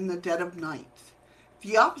the dead of night.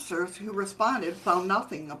 The officers who responded found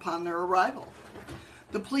nothing upon their arrival.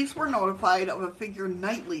 The police were notified of a figure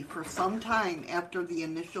nightly for some time after the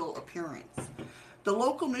initial appearance. The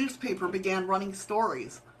local newspaper began running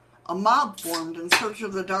stories. A mob formed in search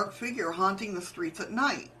of the dark figure haunting the streets at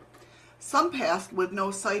night. Some passed with no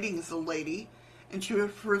sightings of the lady, and she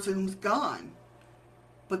was presumed gone.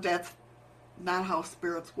 But that's not how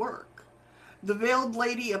spirits work. The veiled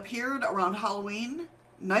lady appeared around Halloween,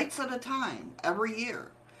 nights at a time, every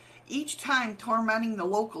year, each time tormenting the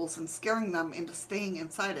locals and scaring them into staying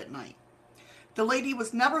inside at night. The lady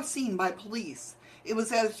was never seen by police. It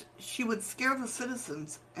was as she would scare the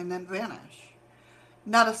citizens and then vanish.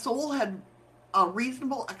 Not a soul had a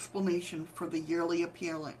reasonable explanation for the yearly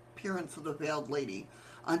appearance of the veiled lady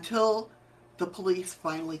until the police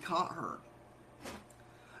finally caught her.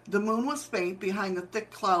 The moon was faint behind the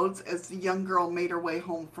thick clouds as the young girl made her way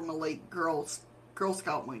home from a late Girl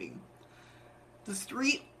Scout meeting. The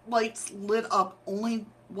street lights lit up only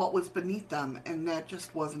what was beneath them, and that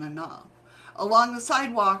just wasn't enough. Along the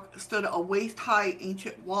sidewalk stood a waist-high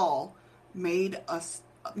ancient wall made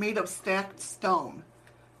of stacked stone.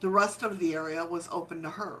 The rest of the area was open to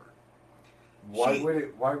her. Why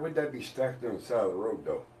would that be stacked on the side of the road,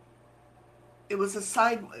 though? It was a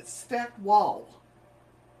stacked wall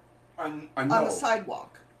on the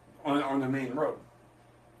sidewalk. On the main road.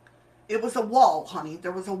 It was a wall, honey.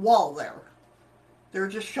 There was a wall there. They're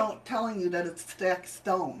just telling you that it's stacked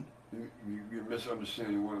stone. You're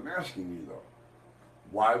misunderstanding what I'm asking you, though.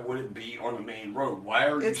 Why would it be on the main road?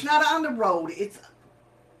 It's not on the road. It's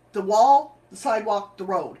the wall, the sidewalk, the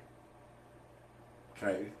road.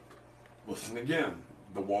 Okay. Listen again.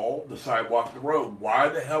 The wall, the sidewalk, the road. Why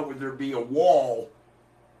the hell would there be a wall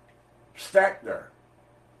stacked there?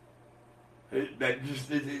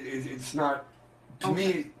 It's not, to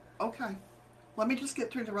me. Okay. Let me just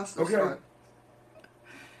get through the rest of the story.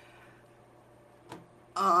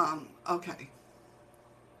 Okay.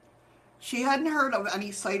 She hadn't heard of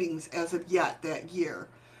any sightings as of yet that year,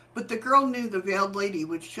 but the girl knew the veiled lady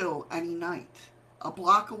would show any night. A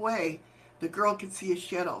block away, The girl could see a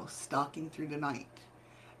shadow stalking through the night.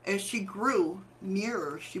 As she grew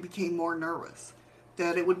nearer, she became more nervous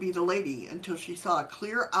that it would be the lady until she saw a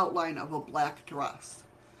clear outline of a black dress.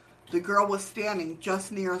 The girl was standing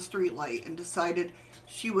just near a streetlight and decided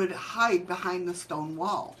she would hide behind the stone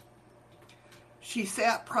wall. She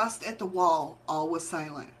sat pressed at the wall. All was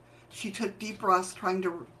silent. She took deep breaths, trying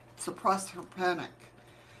to suppress her panic.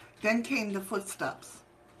 Then came the footsteps,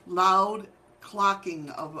 loud clocking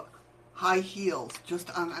of high heels just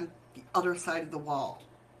on the other side of the wall.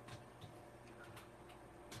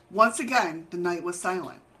 Once again, the night was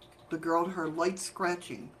silent. The girl heard light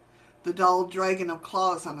scratching, the dull dragging of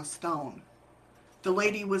claws on a stone. The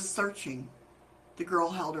lady was searching. The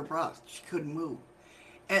girl held her breath. She couldn't move.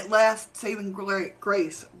 At last, saving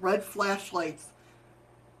grace, red flashlights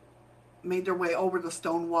made their way over the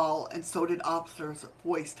stone wall, and so did officer's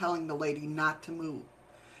voice telling the lady not to move.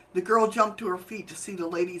 The girl jumped to her feet to see the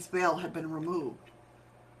lady's veil had been removed.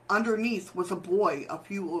 Underneath was a boy a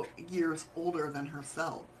few years older than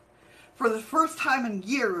herself. For the first time in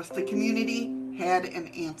years, the community had an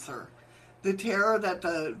answer. The terror that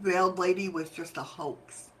the veiled lady was just a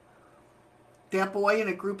hoax. That boy and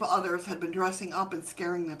a group of others had been dressing up and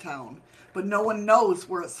scaring the town, but no one knows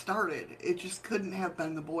where it started. It just couldn't have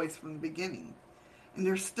been the boys from the beginning. And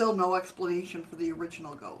there's still no explanation for the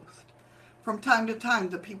original ghost. From time to time,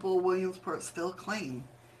 the people of Williamsport still claim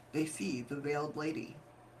they see the veiled lady.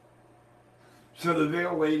 So the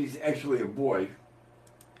veiled lady's actually a boy.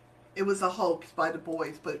 It was a hoax by the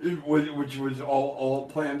boys, but which was all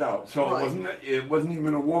planned out. So right. It wasn't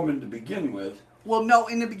even a woman to begin with. Well, no,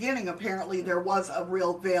 in the beginning, apparently, there was a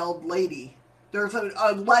real veiled lady. There's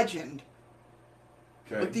a legend.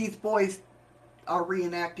 Okay. But these boys are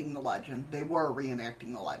reenacting the legend. They were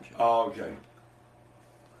reenacting the legend. Oh, okay.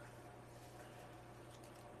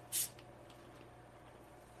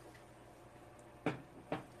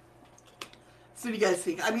 So do you guys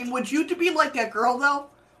think? I mean, would you to be like that girl, though?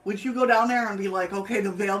 Would you go down there and be like, okay, the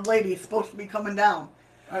veiled lady is supposed to be coming down?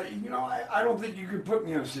 I don't think you could put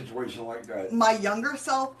me in a situation like that. My younger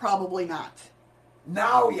self, probably not.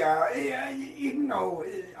 Now, yeah, even though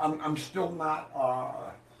I'm still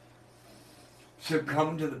not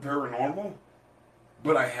succumbed to the paranormal,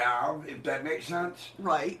 but I have, if that makes sense.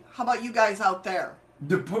 Right. How about you guys out there?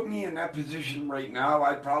 To put me in that position right now,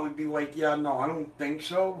 I'd probably be like, yeah, no, I don't think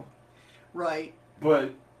so. Right.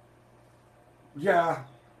 But, yeah,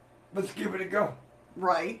 let's give it a go.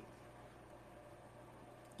 Right.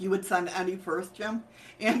 You would send Andy first, Jim?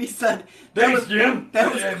 Andy said... Thanks, Jim.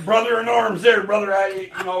 That was... brother in arms there, brother.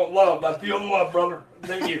 Love. I feel the love, brother.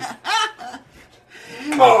 Thank you.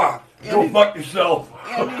 Go fuck yourself.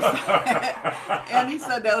 Andy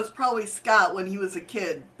said that was probably Scott when he was a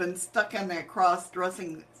kid. Been stuck on that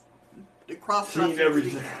cross-dressing... Seen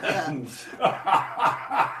everything. Yeah.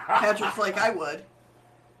 Patrick's like, I would.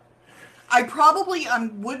 I probably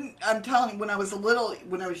wouldn't... I'm telling you, when I was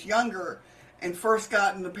younger... and first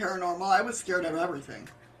got into paranormal, I was scared of everything.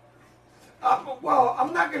 Well,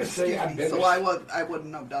 I'm not going to say I've been... So I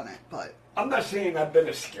wouldn't have done it, but... I'm not saying I've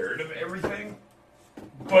been scared of everything,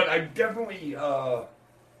 but I definitely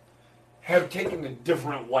have taken a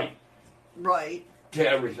different light. Right. To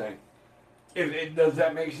everything. Does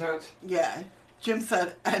that make sense? Yeah. Jim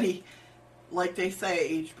said, Eddie, like they say,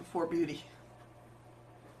 age before beauty.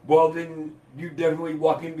 Well, then you definitely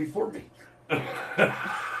walk in before me.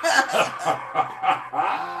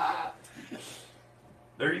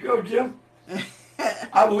 There you go, Jim.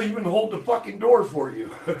 I will even hold the fucking door for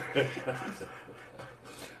you.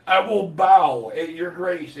 I will bow at your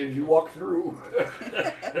grace as you walk through.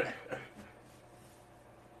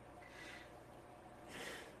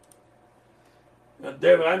 Now,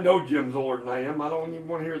 damn it, I know Jim's older than I am. I don't even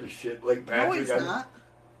want to hear the shit like Patrick. No, he's not.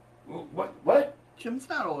 What? Jim's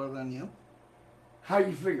not older than you. How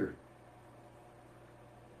you figure?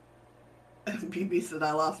 BB said,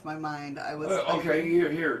 I lost my mind. I was okay,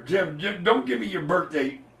 here. Jim, don't give me your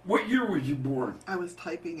birthday. What year was you born? I was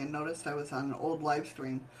typing and noticed I was on an old live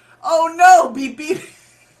stream. Oh no, BB!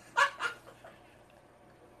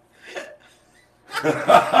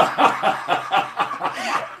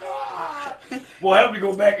 We'll have to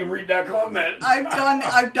go back and read that comment.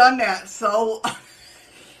 I've done that, so...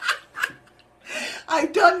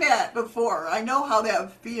 I've done that before. I know how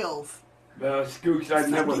that feels. Skooks, I've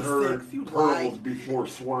never heard pearls before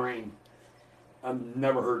swine. I've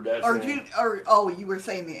never heard that saying. You were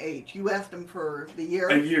saying the age. You asked him for the year?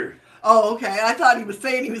 A year. Oh, okay. I thought he was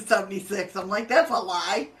saying he was 76. I'm like, that's a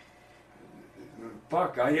lie.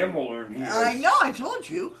 Fuck, I am older than he is. I know, I told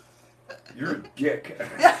you. You're a dick.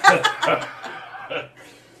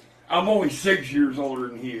 I'm only 6 years older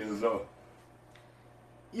than he is, though.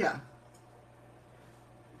 Yeah.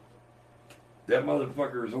 That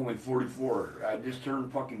motherfucker is only 44. I just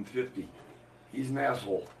turned fucking 50. He's an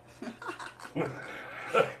asshole. I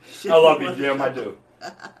love you, Jim. I do.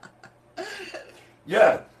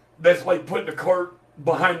 Yeah, that's like putting a cart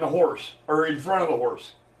behind the horse or in front of the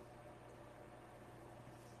horse.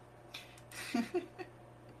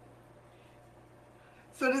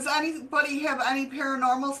 So does anybody have any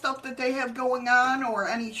paranormal stuff that they have going on, or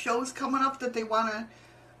any shows coming up that they wanna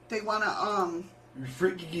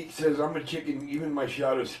Freaky Geek says, I'm a chicken, even my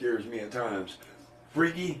shadow scares me at times.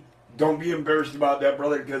 Freaky, don't be embarrassed about that,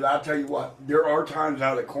 brother, because I'll tell you what, there are times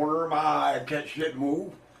out of the corner of my eye I catch shit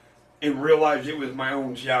move and realize it was my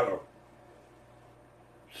own shadow.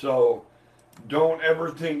 So don't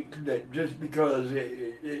ever think that just because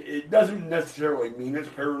it doesn't necessarily mean it's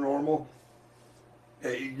paranormal.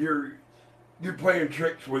 You're playing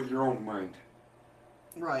tricks with your own mind.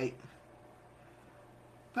 Right.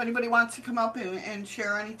 If anybody wants to come up and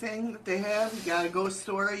share anything that they have, you got a ghost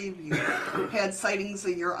story, if you had sightings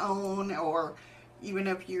of your own, or even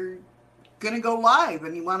if you're going to go live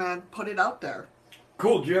and you want to put it out there.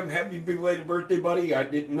 Cool, Jim. Happy belated birthday, buddy. I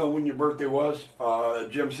didn't know when your birthday was.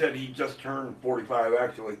 Jim said he just turned 45,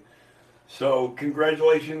 actually. So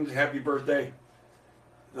congratulations. Happy birthday.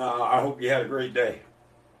 I hope you had a great day.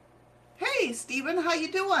 Hey, Stephen, how you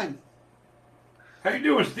doing? How you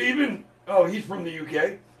doing, Stephen? Oh, he's from the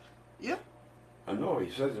UK? Yep. I know,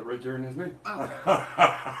 he says it right there in his name.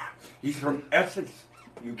 Oh. He's from Essex,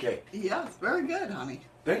 UK. Yes, very good, honey.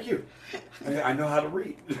 Thank you. I know how to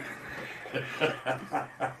read.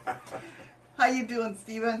 How you doing,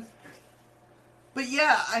 Stephen? But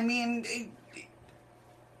yeah, I mean,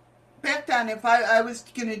 back then, if I was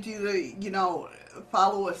going to do,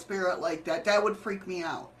 follow a spirit like that, that would freak me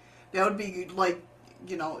out. That would be like,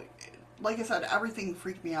 like I said, everything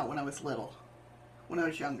freaked me out when I was little, when I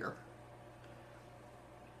was younger.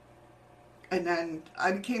 And then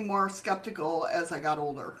I became more skeptical as I got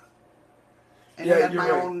older. And had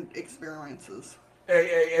my own experiences.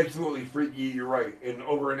 Absolutely freaky, you're right. An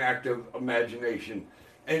overactive imagination.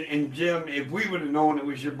 And Jim, if we would have known it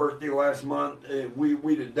was your birthday last month,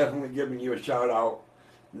 we'd have definitely given you a shout out.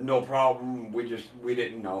 No problem. We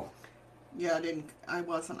didn't know. Yeah, I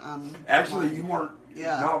wasn't on. Actually, you weren't.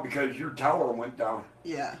 Yeah. No, because your tower went down.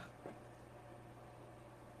 Yeah.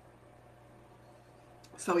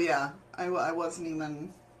 So yeah, I wasn't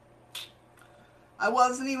even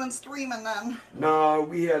streaming then. No,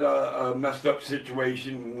 we had a messed up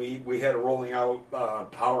situation. We had a rolling out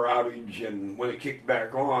power outage, and when it kicked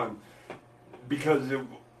back on, because of,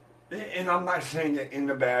 and I'm not saying it in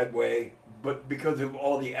a bad way, but because of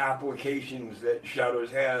all the applications that Shadows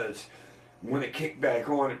has, when it kicked back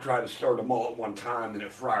on, it tried to start them all at one time, and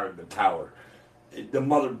it fried the tower. The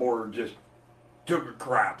motherboard just took a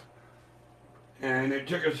crap, and it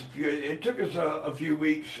took us a few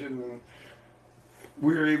weeks, and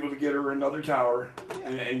we were able to get her another tower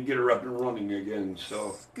and get her up and running again.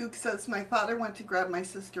 So Skook says, my father went to grab my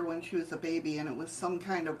sister when she was a baby, and it was some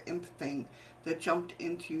kind of imp thing that jumped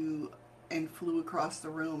into and flew across the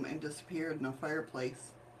room and disappeared in a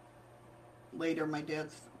fireplace. Later, my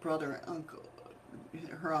dad's brother,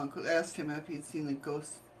 her uncle, asked him if he'd seen a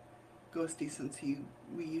ghosty since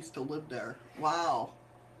we used to live there. Wow.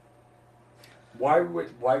 Why would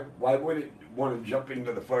it want to jump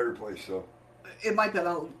into the fireplace though? It might have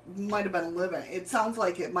been a living. It sounds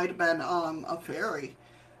like it might have been a fairy,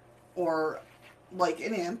 or like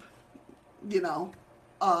an imp,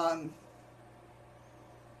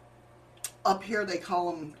 Up here they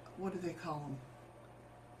call them. What do they call them?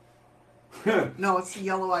 No, it's the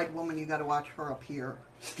yellow-eyed woman. You got to watch her up here.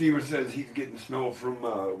 Steven says he's getting snow from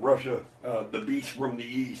Russia, the beast from the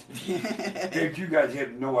east. Dude, you guys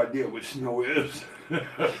have no idea what snow is.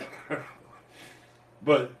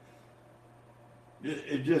 But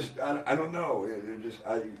it just, I don't know.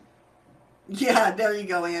 Yeah, there you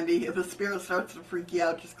go, Andy. If a spirit starts to freak you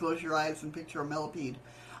out, just close your eyes and picture a millipede.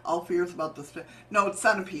 All fears about this. No, it's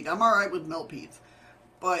centipede. I'm all right with millipedes.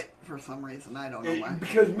 But for some reason, I don't know why.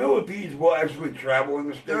 Because millipedes will actually travel in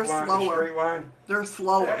the straight line. They're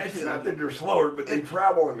slower. It's not that they're slower, but they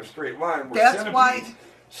travel in a straight line. That's why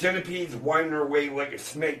centipedes wind their way like a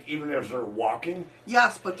snake, even as they're walking.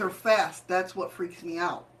 Yes, but they're fast. That's what freaks me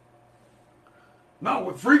out. No,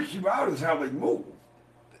 what freaks you out is how they move.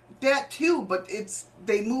 That too, but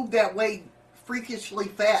they move that way freakishly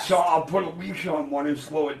fast. So I'll put a leash on one and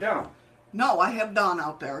slow it down. No, I have Dawn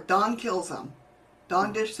out there. Dawn kills them.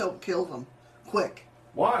 Dawn dish soap kills them. Quick.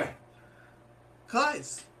 Why?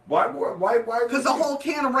 Because. Why? Because a whole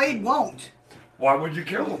can of Raid won't. Why would you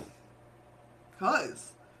kill them?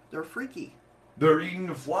 Because they're freaky. They're eating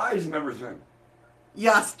the flies and everything.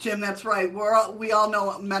 Yes, Jim, that's right. We all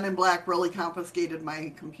know Men in Black really confiscated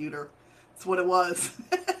my computer. That's what it was.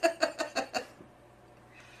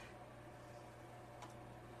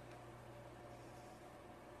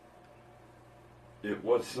 It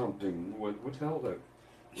was something. What the hell that?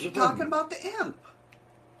 She's talking about the imp.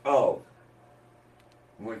 Oh.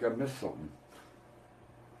 Like I missed something.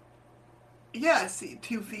 Yeah, see,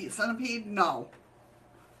 2 feet centipede? No.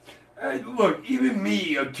 Hey, look, even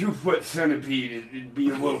me, a 2-foot centipede, it'd be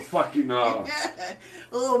a little fucking, A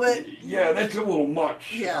little bit. Yeah, that's a little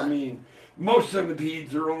much. Yeah. I mean, most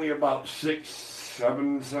centipedes are only about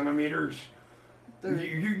 6-7 centimeters.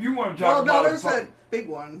 You want to talk about... Well, no, there's the big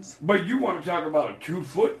ones. But you want to talk about a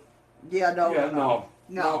 2-foot? Yeah,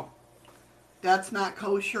 no. That's not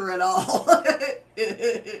kosher at all.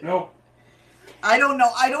 Nope. I don't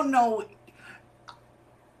know.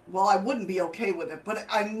 Well, I wouldn't be okay with it, but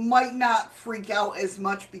I might not freak out as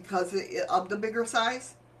much because of the bigger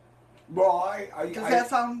size. Well, Does that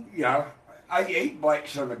sound? Yeah, I ate black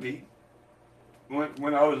centipede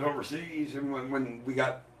when I was overseas and when we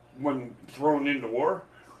got thrown into war.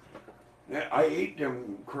 Yeah, I ate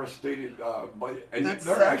them crustacean, and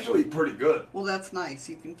they're actually pretty good. Well, that's nice.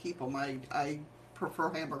 You can keep them. I prefer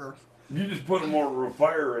hamburgers. You just put them over a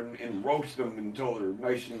fire and roast them until they're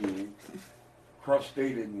nice and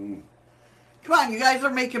crustacean. And... Come on, you guys are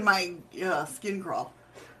making my skin crawl.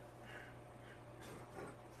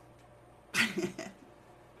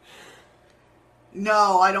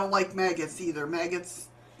 No, I don't like maggots either. Maggots.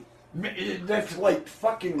 That's like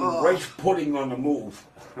fucking rice pudding on the move.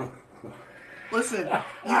 Listen,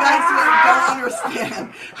 you guys don't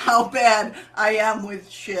understand how bad I am with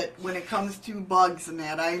shit when it comes to bugs and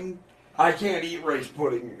that. I can't eat rice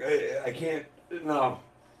pudding. I can't. No.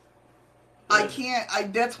 I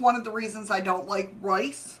can't. That's one of the reasons I don't like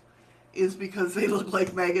rice, is because they look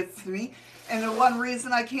like maggots to me. And the one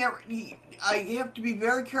reason I can't eat, I have to be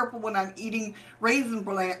very careful when I'm eating Raisin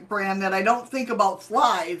Bran that I don't think about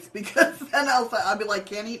flies, because then I'll be like,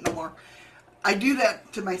 can't eat no more. I do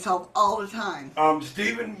that to myself all the time.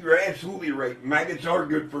 Stephen, you're absolutely right. Maggots are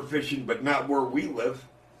good for fishing, but not where we live.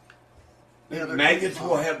 Yeah, maggots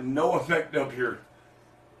will have no effect up here.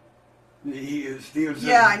 Stephen says,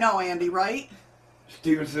 yeah, I know, Andy, right?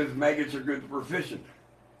 Stephen says maggots are good for fishing.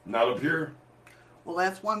 Not up here. Well,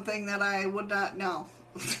 that's one thing that I would not know.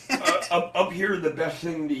 Up here, the best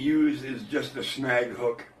thing to use is just a snag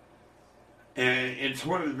hook. And it's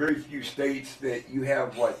one of the very few states that you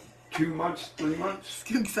have, 2 months, 3 months?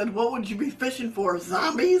 Skook said, what would you be fishing for?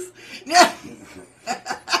 Zombies? Yeah.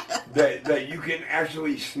 that you can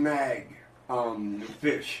actually snag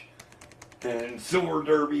fish. And Silver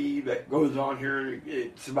Derby that goes on here,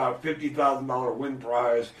 it's about $50,000 win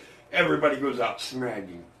prize. Everybody goes out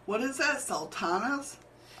snagging. What is that? Sultanas?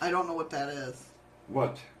 I don't know what that is.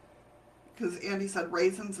 What? Because Andy said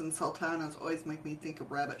raisins and sultanas always make me think of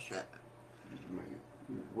rabbit shit.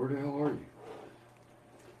 Where the hell are you?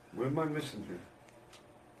 What am I missing here?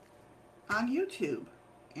 On YouTube,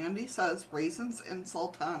 Andy says raisins and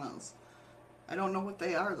sultanas. I don't know what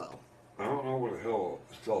they are, though. I don't know what the hell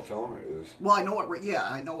sultana is. Well, I know what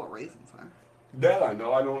raisins are. That I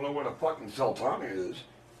know. I don't know what a fucking sultana is.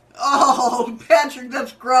 Oh, Patrick,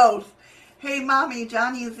 that's gross. Hey, Mommy,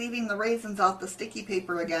 Johnny is eating the raisins off the sticky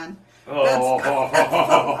paper again. Oh.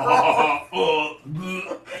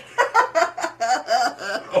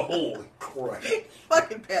 Holy crap.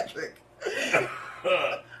 Fucking Patrick.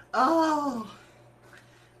 Oh.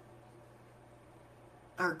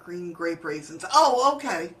 Our green grape raisins. Oh,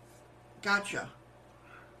 okay. Gotcha.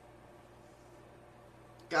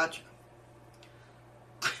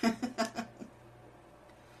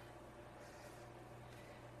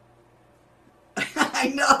 I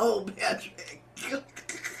know, Patrick.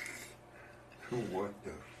 What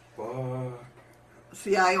the fuck?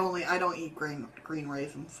 See, I don't eat green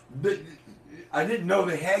raisins. I didn't know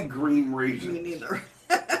they had green raisins. Me neither.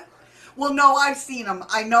 Well, no, I've seen them.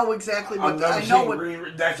 I know exactly what.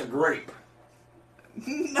 That's a grape.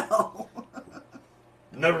 No.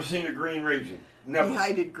 Never seen a green raisin. Never.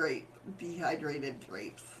 Dehydrated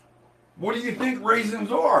grapes. What do you think raisins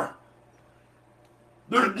are?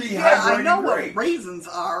 They're dehydrated Yeah, I know grapes. what raisins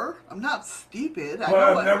are. I'm not stupid.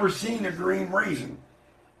 I've never seen a green raisin.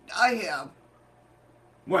 I have.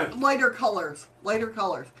 When? Lighter colors.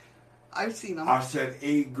 I've seen them. I said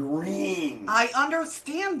a green. I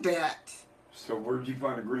understand that. So where'd you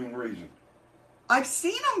find a green raisin? I've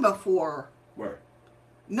seen them before. Where?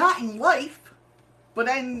 Not in life, but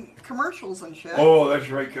in commercials and shit. Oh, that's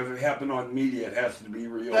right, because it happened on media. It has to be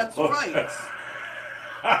real. That's right.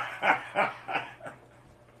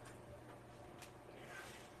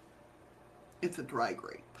 It's a dry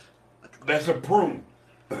grape. That's a prune.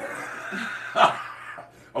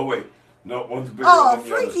 Oh, wait. No, one's bigger Oh, than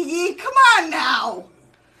the other. Freaky, come on now.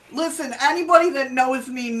 Listen, anybody that knows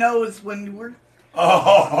me knows when we're...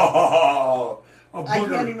 Oh, a I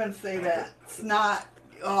can't booger. even say that. It's not...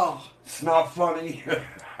 Oh. It's not funny.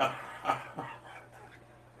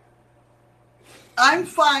 I'm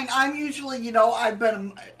fine. I'm usually,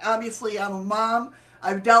 obviously I'm a mom.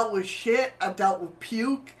 I've dealt with shit. I've dealt with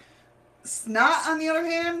puke. Snot, on the other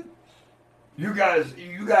hand... You guys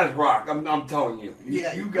rock. I'm telling you.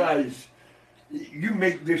 Yeah. You guys, you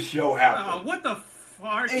make this show happen. What the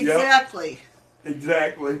fart? Exactly. Yep,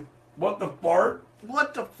 exactly. What the fart?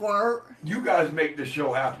 What the fart? You guys make this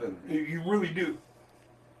show happen. You really do.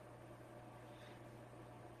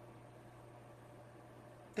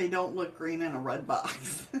 They don't look green in a red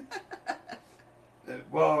box.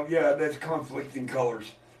 Well, yeah, that's conflicting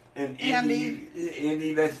colors. And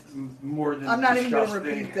Andy, that's more than I'm not disgusting.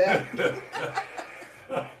 even going to repeat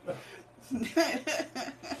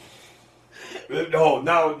that. No,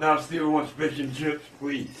 now Steven wants fish and chips,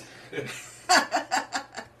 please.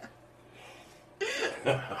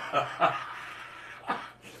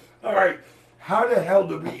 All right, how the hell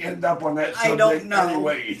did we end up on that subject I don't know.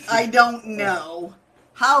 anyways? I don't know.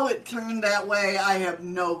 How it turned that way, I have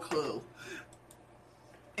no clue.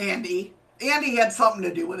 Andy had something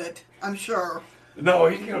to do with it, I'm sure. No,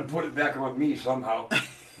 he's going to put it back on me somehow.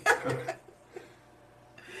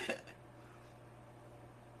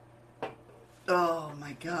 Oh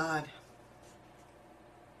my God.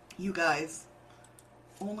 You guys.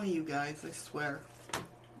 Only you guys, I swear.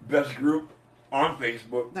 Best group on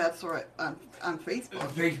Facebook. That's right. On Facebook.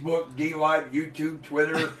 Facebook, D-Live, YouTube,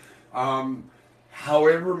 Twitter,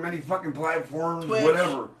 however many fucking platforms, Twitch.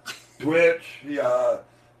 whatever. Twitch,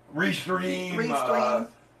 Restream. Restream.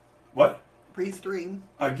 What? Restream.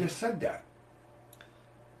 I just said that.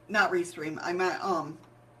 Not Restream. I meant,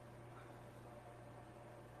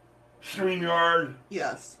 StreamYard.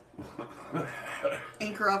 yes.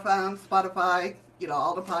 Anchor FM, Spotify,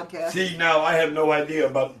 all the podcasts. See, now I have no idea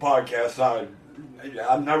about the podcast side.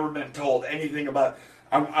 I've never been told anything about.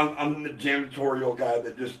 I'm the janitorial guy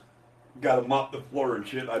that just got to mop the floor and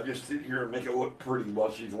shit. I just sit here and make it look pretty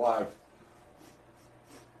while she's live.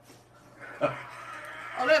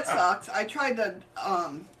 Oh, that sucks. I tried to,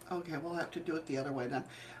 okay, we'll have to do it the other way then.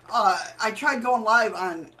 I tried going live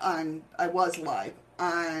I was live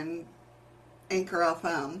on Anchor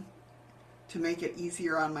FM to make it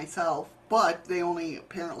easier on myself, but they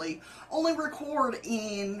apparently only record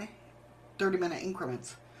in 30-minute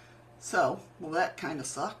increments. So, well, that kind of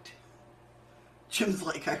sucked. Jim's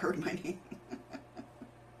like, I heard my name.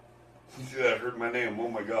 Yeah, I heard my name. Oh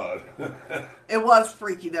my God. It was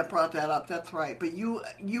Freaky that brought that up. That's right. But you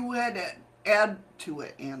had to add to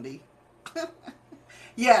it, Andy.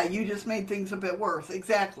 Yeah, you just made things a bit worse.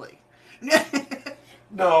 Exactly.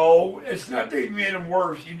 No, it's not that you made them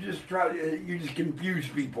worse. You just confuse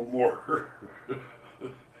people more.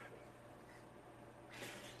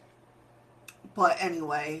 But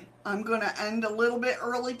anyway, I'm going to end a little bit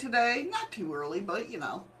early today. Not too early, but Yeah,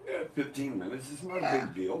 15 minutes. It's not Yeah. a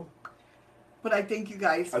big deal. But I thank you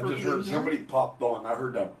guys I for just being heard here. somebody popped on. I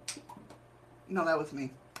heard that. No, that was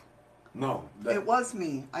me. No, It was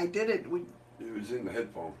me. I did it. it was in the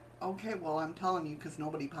headphone. Okay, well, I'm telling you because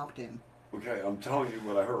nobody popped in. Okay, I'm telling you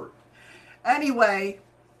what I heard. Anyway,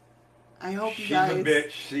 I hope you She's guys... a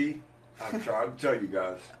bitch, see? I'm trying to tell you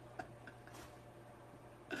guys.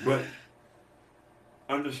 But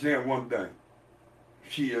understand one thing.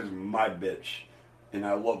 She is my bitch. And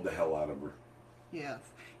I love the hell out of her. Yes,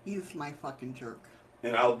 he's my fucking jerk.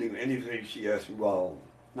 And I'll do anything she asks me. Well,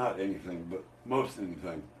 not anything, but most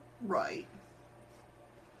anything. Right.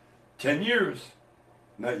 10 years.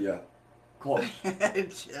 Not yet. Close.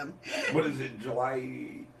 Jim. What is it,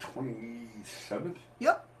 July 27th?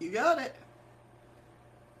 Yep, you got it.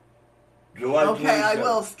 July 27th. Okay, I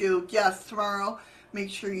will, Scoop. Yes, tomorrow. Make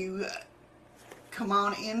sure you come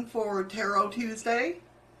on in for Tarot Tuesday.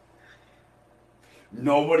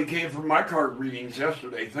 Nobody came for my card readings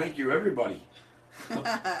yesterday. Thank you, everybody.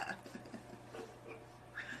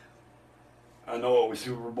 I know it was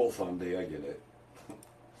Super Bowl Sunday. I get it.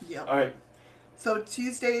 Yep. All right. So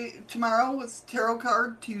tomorrow was Tarot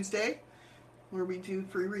Card Tuesday, where we do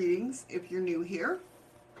free readings if you're new here.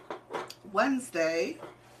 Wednesday,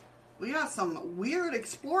 we got some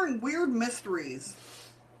exploring weird mysteries.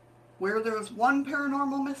 Where there's one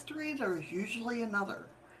paranormal mystery, there's usually another.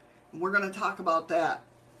 And we're going to talk about that.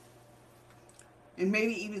 And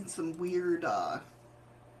maybe even some weird, I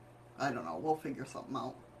don't know, we'll figure something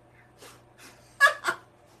out.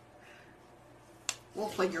 We'll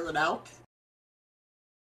figure it out.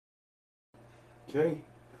 Okay.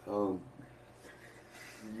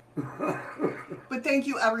 But thank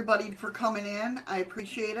you everybody for coming in. I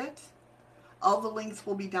appreciate it. All the links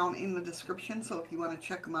will be down in the description, so if you want to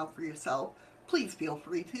check them out for yourself, please feel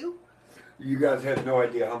free to. You guys have no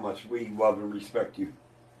idea how much we love and respect you.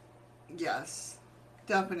 Yes,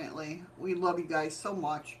 definitely. We love you guys so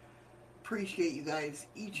much. Appreciate you guys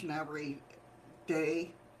each and every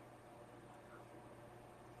day.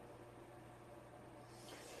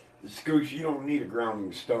 Scooch, you don't need a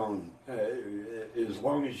grounding stone. As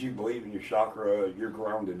long as you believe in your chakra, you're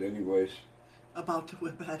grounded anyways. About to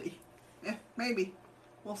whip Eddie. Maybe.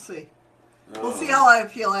 We'll see. We'll see Uh, how I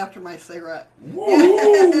feel after my cigarette. whoa,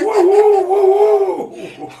 whoa, whoa,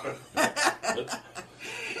 whoa, whoa.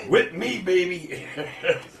 With me, baby.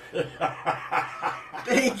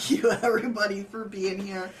 Thank you, everybody, for being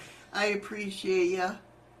here. I appreciate you.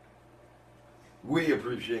 We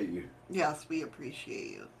appreciate you. Yes, we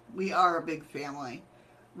appreciate you. We are a big family.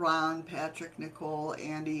 Ron, Patrick, Nicole,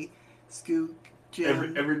 Andy, Scoot,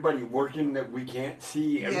 Jim. Everybody working that we can't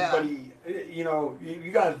see. Yeah. Everybody, you know,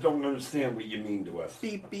 you guys don't understand what you mean to us.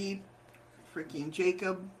 Beep, beep. Freaking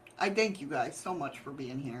Jacob. I thank you guys so much for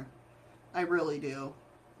being here. I really do.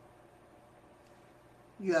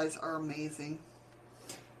 You guys are amazing.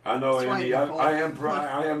 I know, That's Andy. right, Nicole.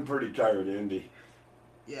 I am pretty tired, Andy.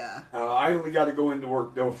 Yeah. I only got to go into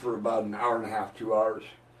work though for about an hour and a half, 2 hours.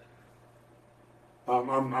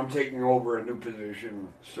 I'm taking over a new position,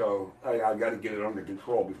 so I got to get it under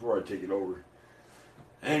control before I take it over.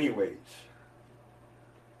 Anyways.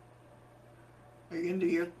 Are you going to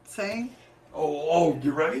do your saying? Oh,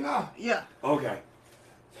 you ready now? Yeah. Okay.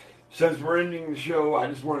 Since we're ending the show, I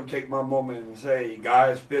just want to take my moment and say,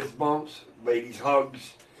 guys, fist bumps, ladies,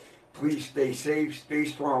 hugs. Please stay safe, stay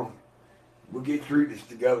strong. We'll get through this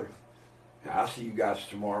together. I'll see you guys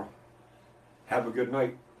tomorrow. Have a good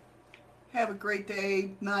night. Have a great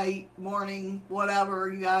day, night, morning, whatever,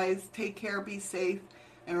 you guys. Take care, be safe,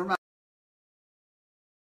 and remember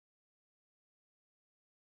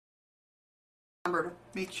to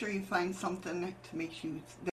make sure you find something to make you